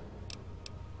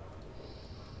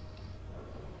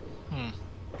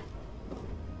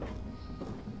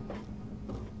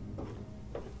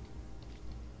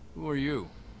 Who are you?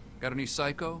 Got any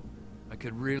psycho? I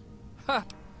could really... Ha!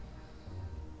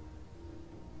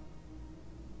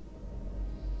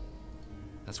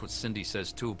 That's what Cindy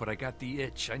says too, but I got the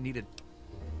itch. I needed...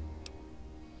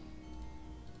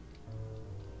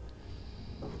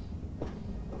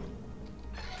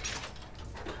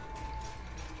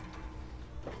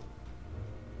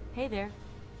 Hey there.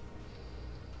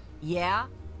 Yeah?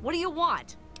 What do you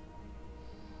want?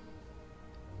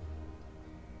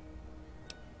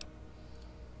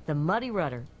 The Muddy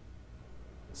Rudder.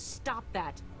 Stop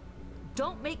that.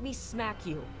 Don't make me smack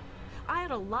you. I ought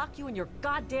to lock you in your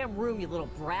goddamn room, you little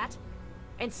brat.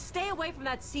 And stay away from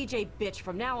that CJ bitch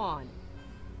from now on.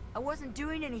 I wasn't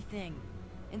doing anything.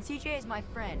 And CJ is my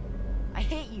friend. I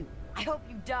hate you. I hope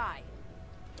you die.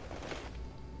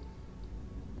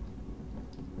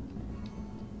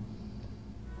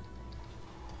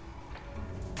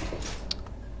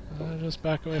 Just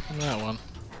back away from that one.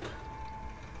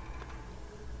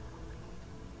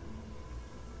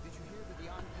 Did you hear that the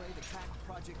Enclave attacked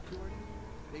Project Purity?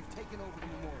 They've taken over the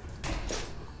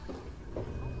memorial.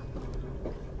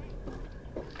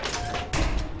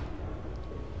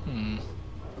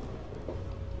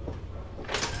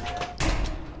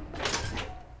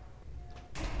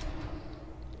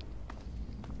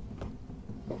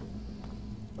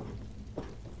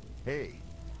 Hey,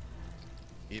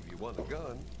 if you want a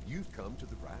gun, you've come to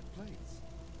the right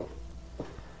place.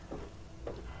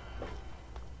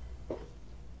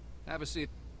 Have a seat.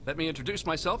 Let me introduce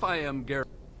myself. I am Garrett.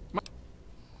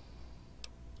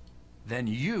 Then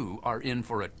you are in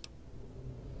for it.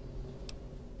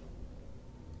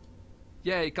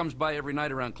 Yeah, he comes by every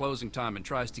night around closing time and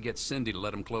tries to get Cindy to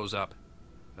let him close up.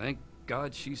 Thank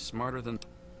God she's smarter than...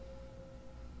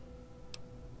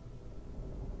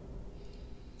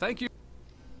 Thank you.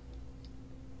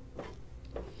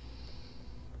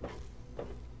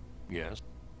 Yes?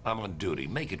 I'm on duty.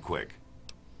 Make it quick.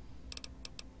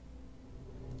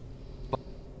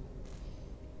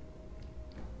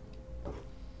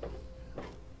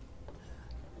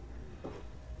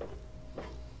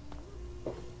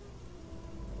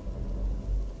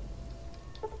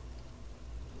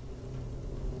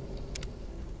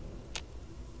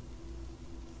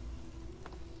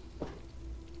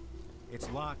 It's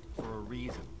locked for a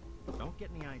reason. Don't get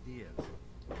any ideas.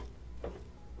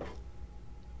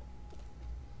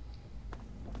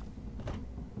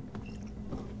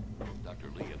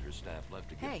 Dr. Lee and her staff left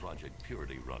to get Hey. Project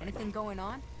Purity running. Anything going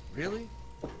on? Really?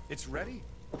 It's ready?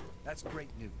 That's great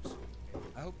news.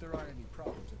 I hope there aren't any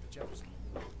problems at the Jefferson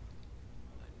Memorial.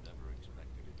 I never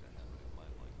expected it to happen in my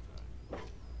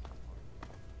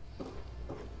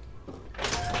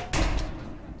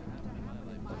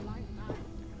lifetime.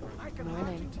 I can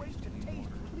Morning. hardly wait to taste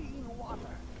clean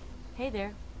water. Hey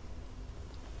there.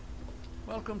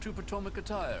 Welcome to Potomac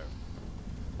Attire.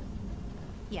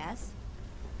 Yes?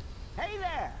 Hey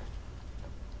there!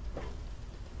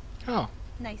 Oh,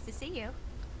 Nice to see you.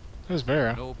 there's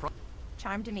Vera. No problem.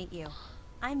 Charmed to meet you.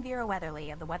 I'm Vera Weatherly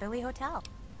of the Weatherly Hotel.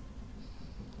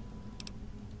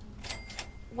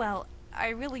 Well, I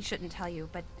really shouldn't tell you,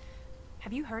 but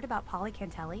have you heard about Polly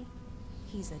Cantelli?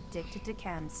 He's addicted to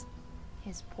chems.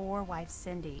 His poor wife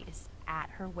Cindy is at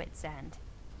her wit's end.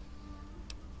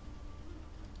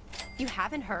 You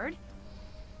haven't heard?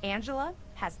 Angela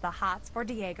has the hots for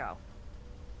Diego.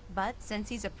 But since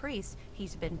he's a priest,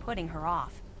 he's been putting her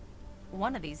off.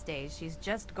 One of these days, she's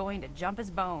just going to jump his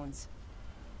bones.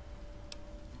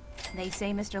 They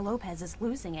say Mr. Lopez is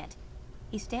losing it.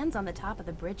 He stands on the top of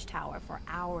the bridge tower for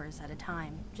hours at a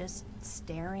time, just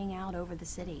staring out over the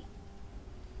city.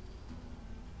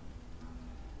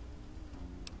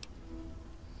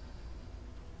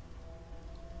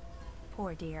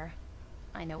 Poor dear.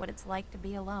 I know what it's like to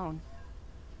be alone.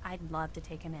 I'd love to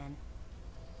take him in.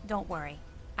 Don't worry.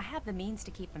 I have the means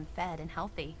to keep him fed and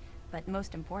healthy, but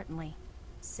most importantly,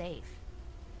 safe.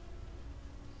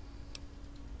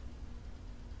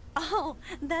 Oh,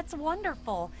 that's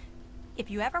wonderful. If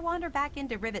you ever wander back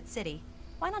into Rivet City,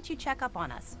 why don't you check up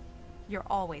on us? You're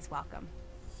always welcome.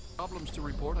 Problems to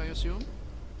report, I assume?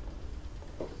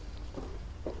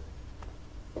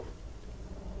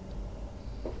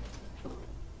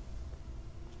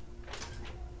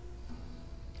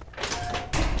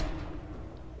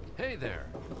 Hey there.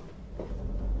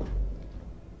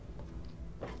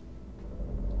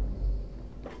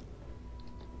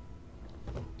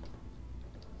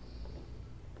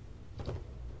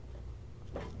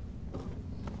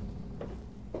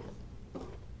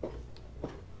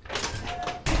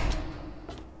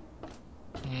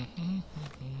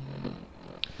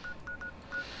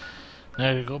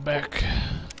 Now to go back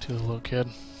to the little kid.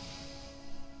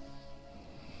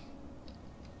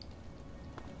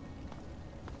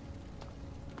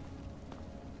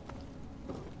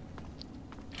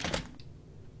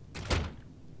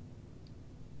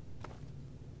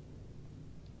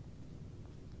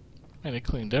 Man, they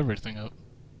cleaned everything up.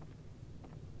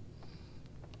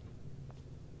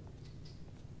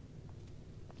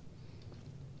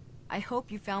 I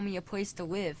hope you found me a place to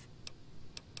live.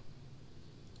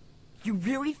 You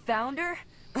really found her?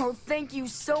 Oh, thank you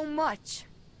so much.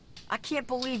 I can't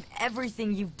believe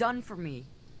everything you've done for me.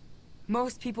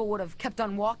 Most people would have kept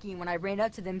on walking when I ran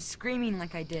up to them screaming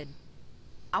like I did.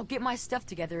 I'll get my stuff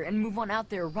together and move on out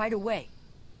there right away.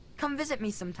 Come visit me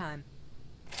sometime.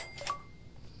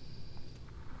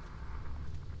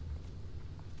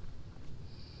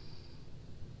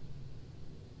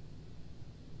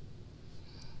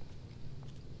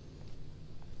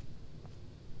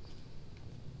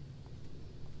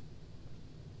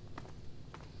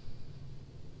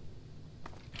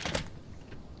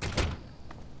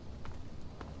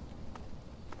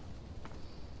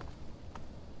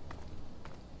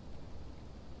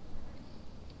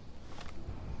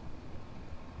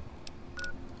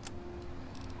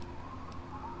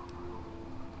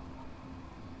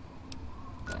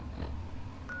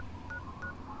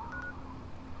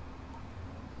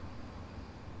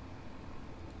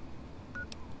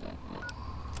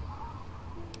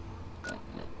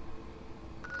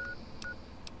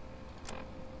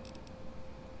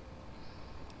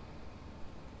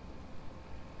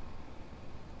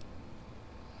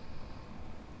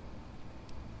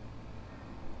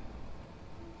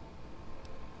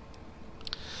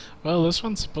 Well, this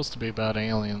one's supposed to be about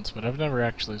aliens, but I've never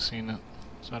actually seen it,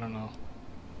 so I don't know.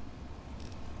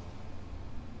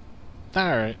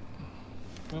 Alright.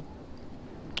 Well,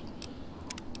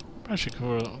 probably should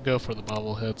go for the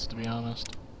bobbleheads, to be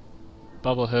honest.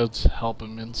 Bobbleheads help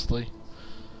immensely,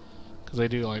 because they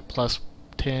do like plus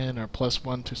 10 or plus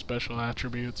 1 to special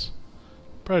attributes.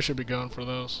 Probably should be going for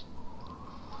those.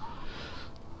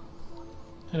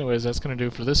 Anyways, that's going to do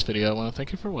it for this video. I want to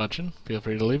thank you for watching. Feel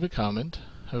free to leave a comment.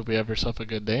 Hope you have yourself a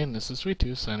good day, and this is Sweet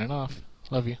Tooth signing off.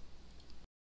 Love you.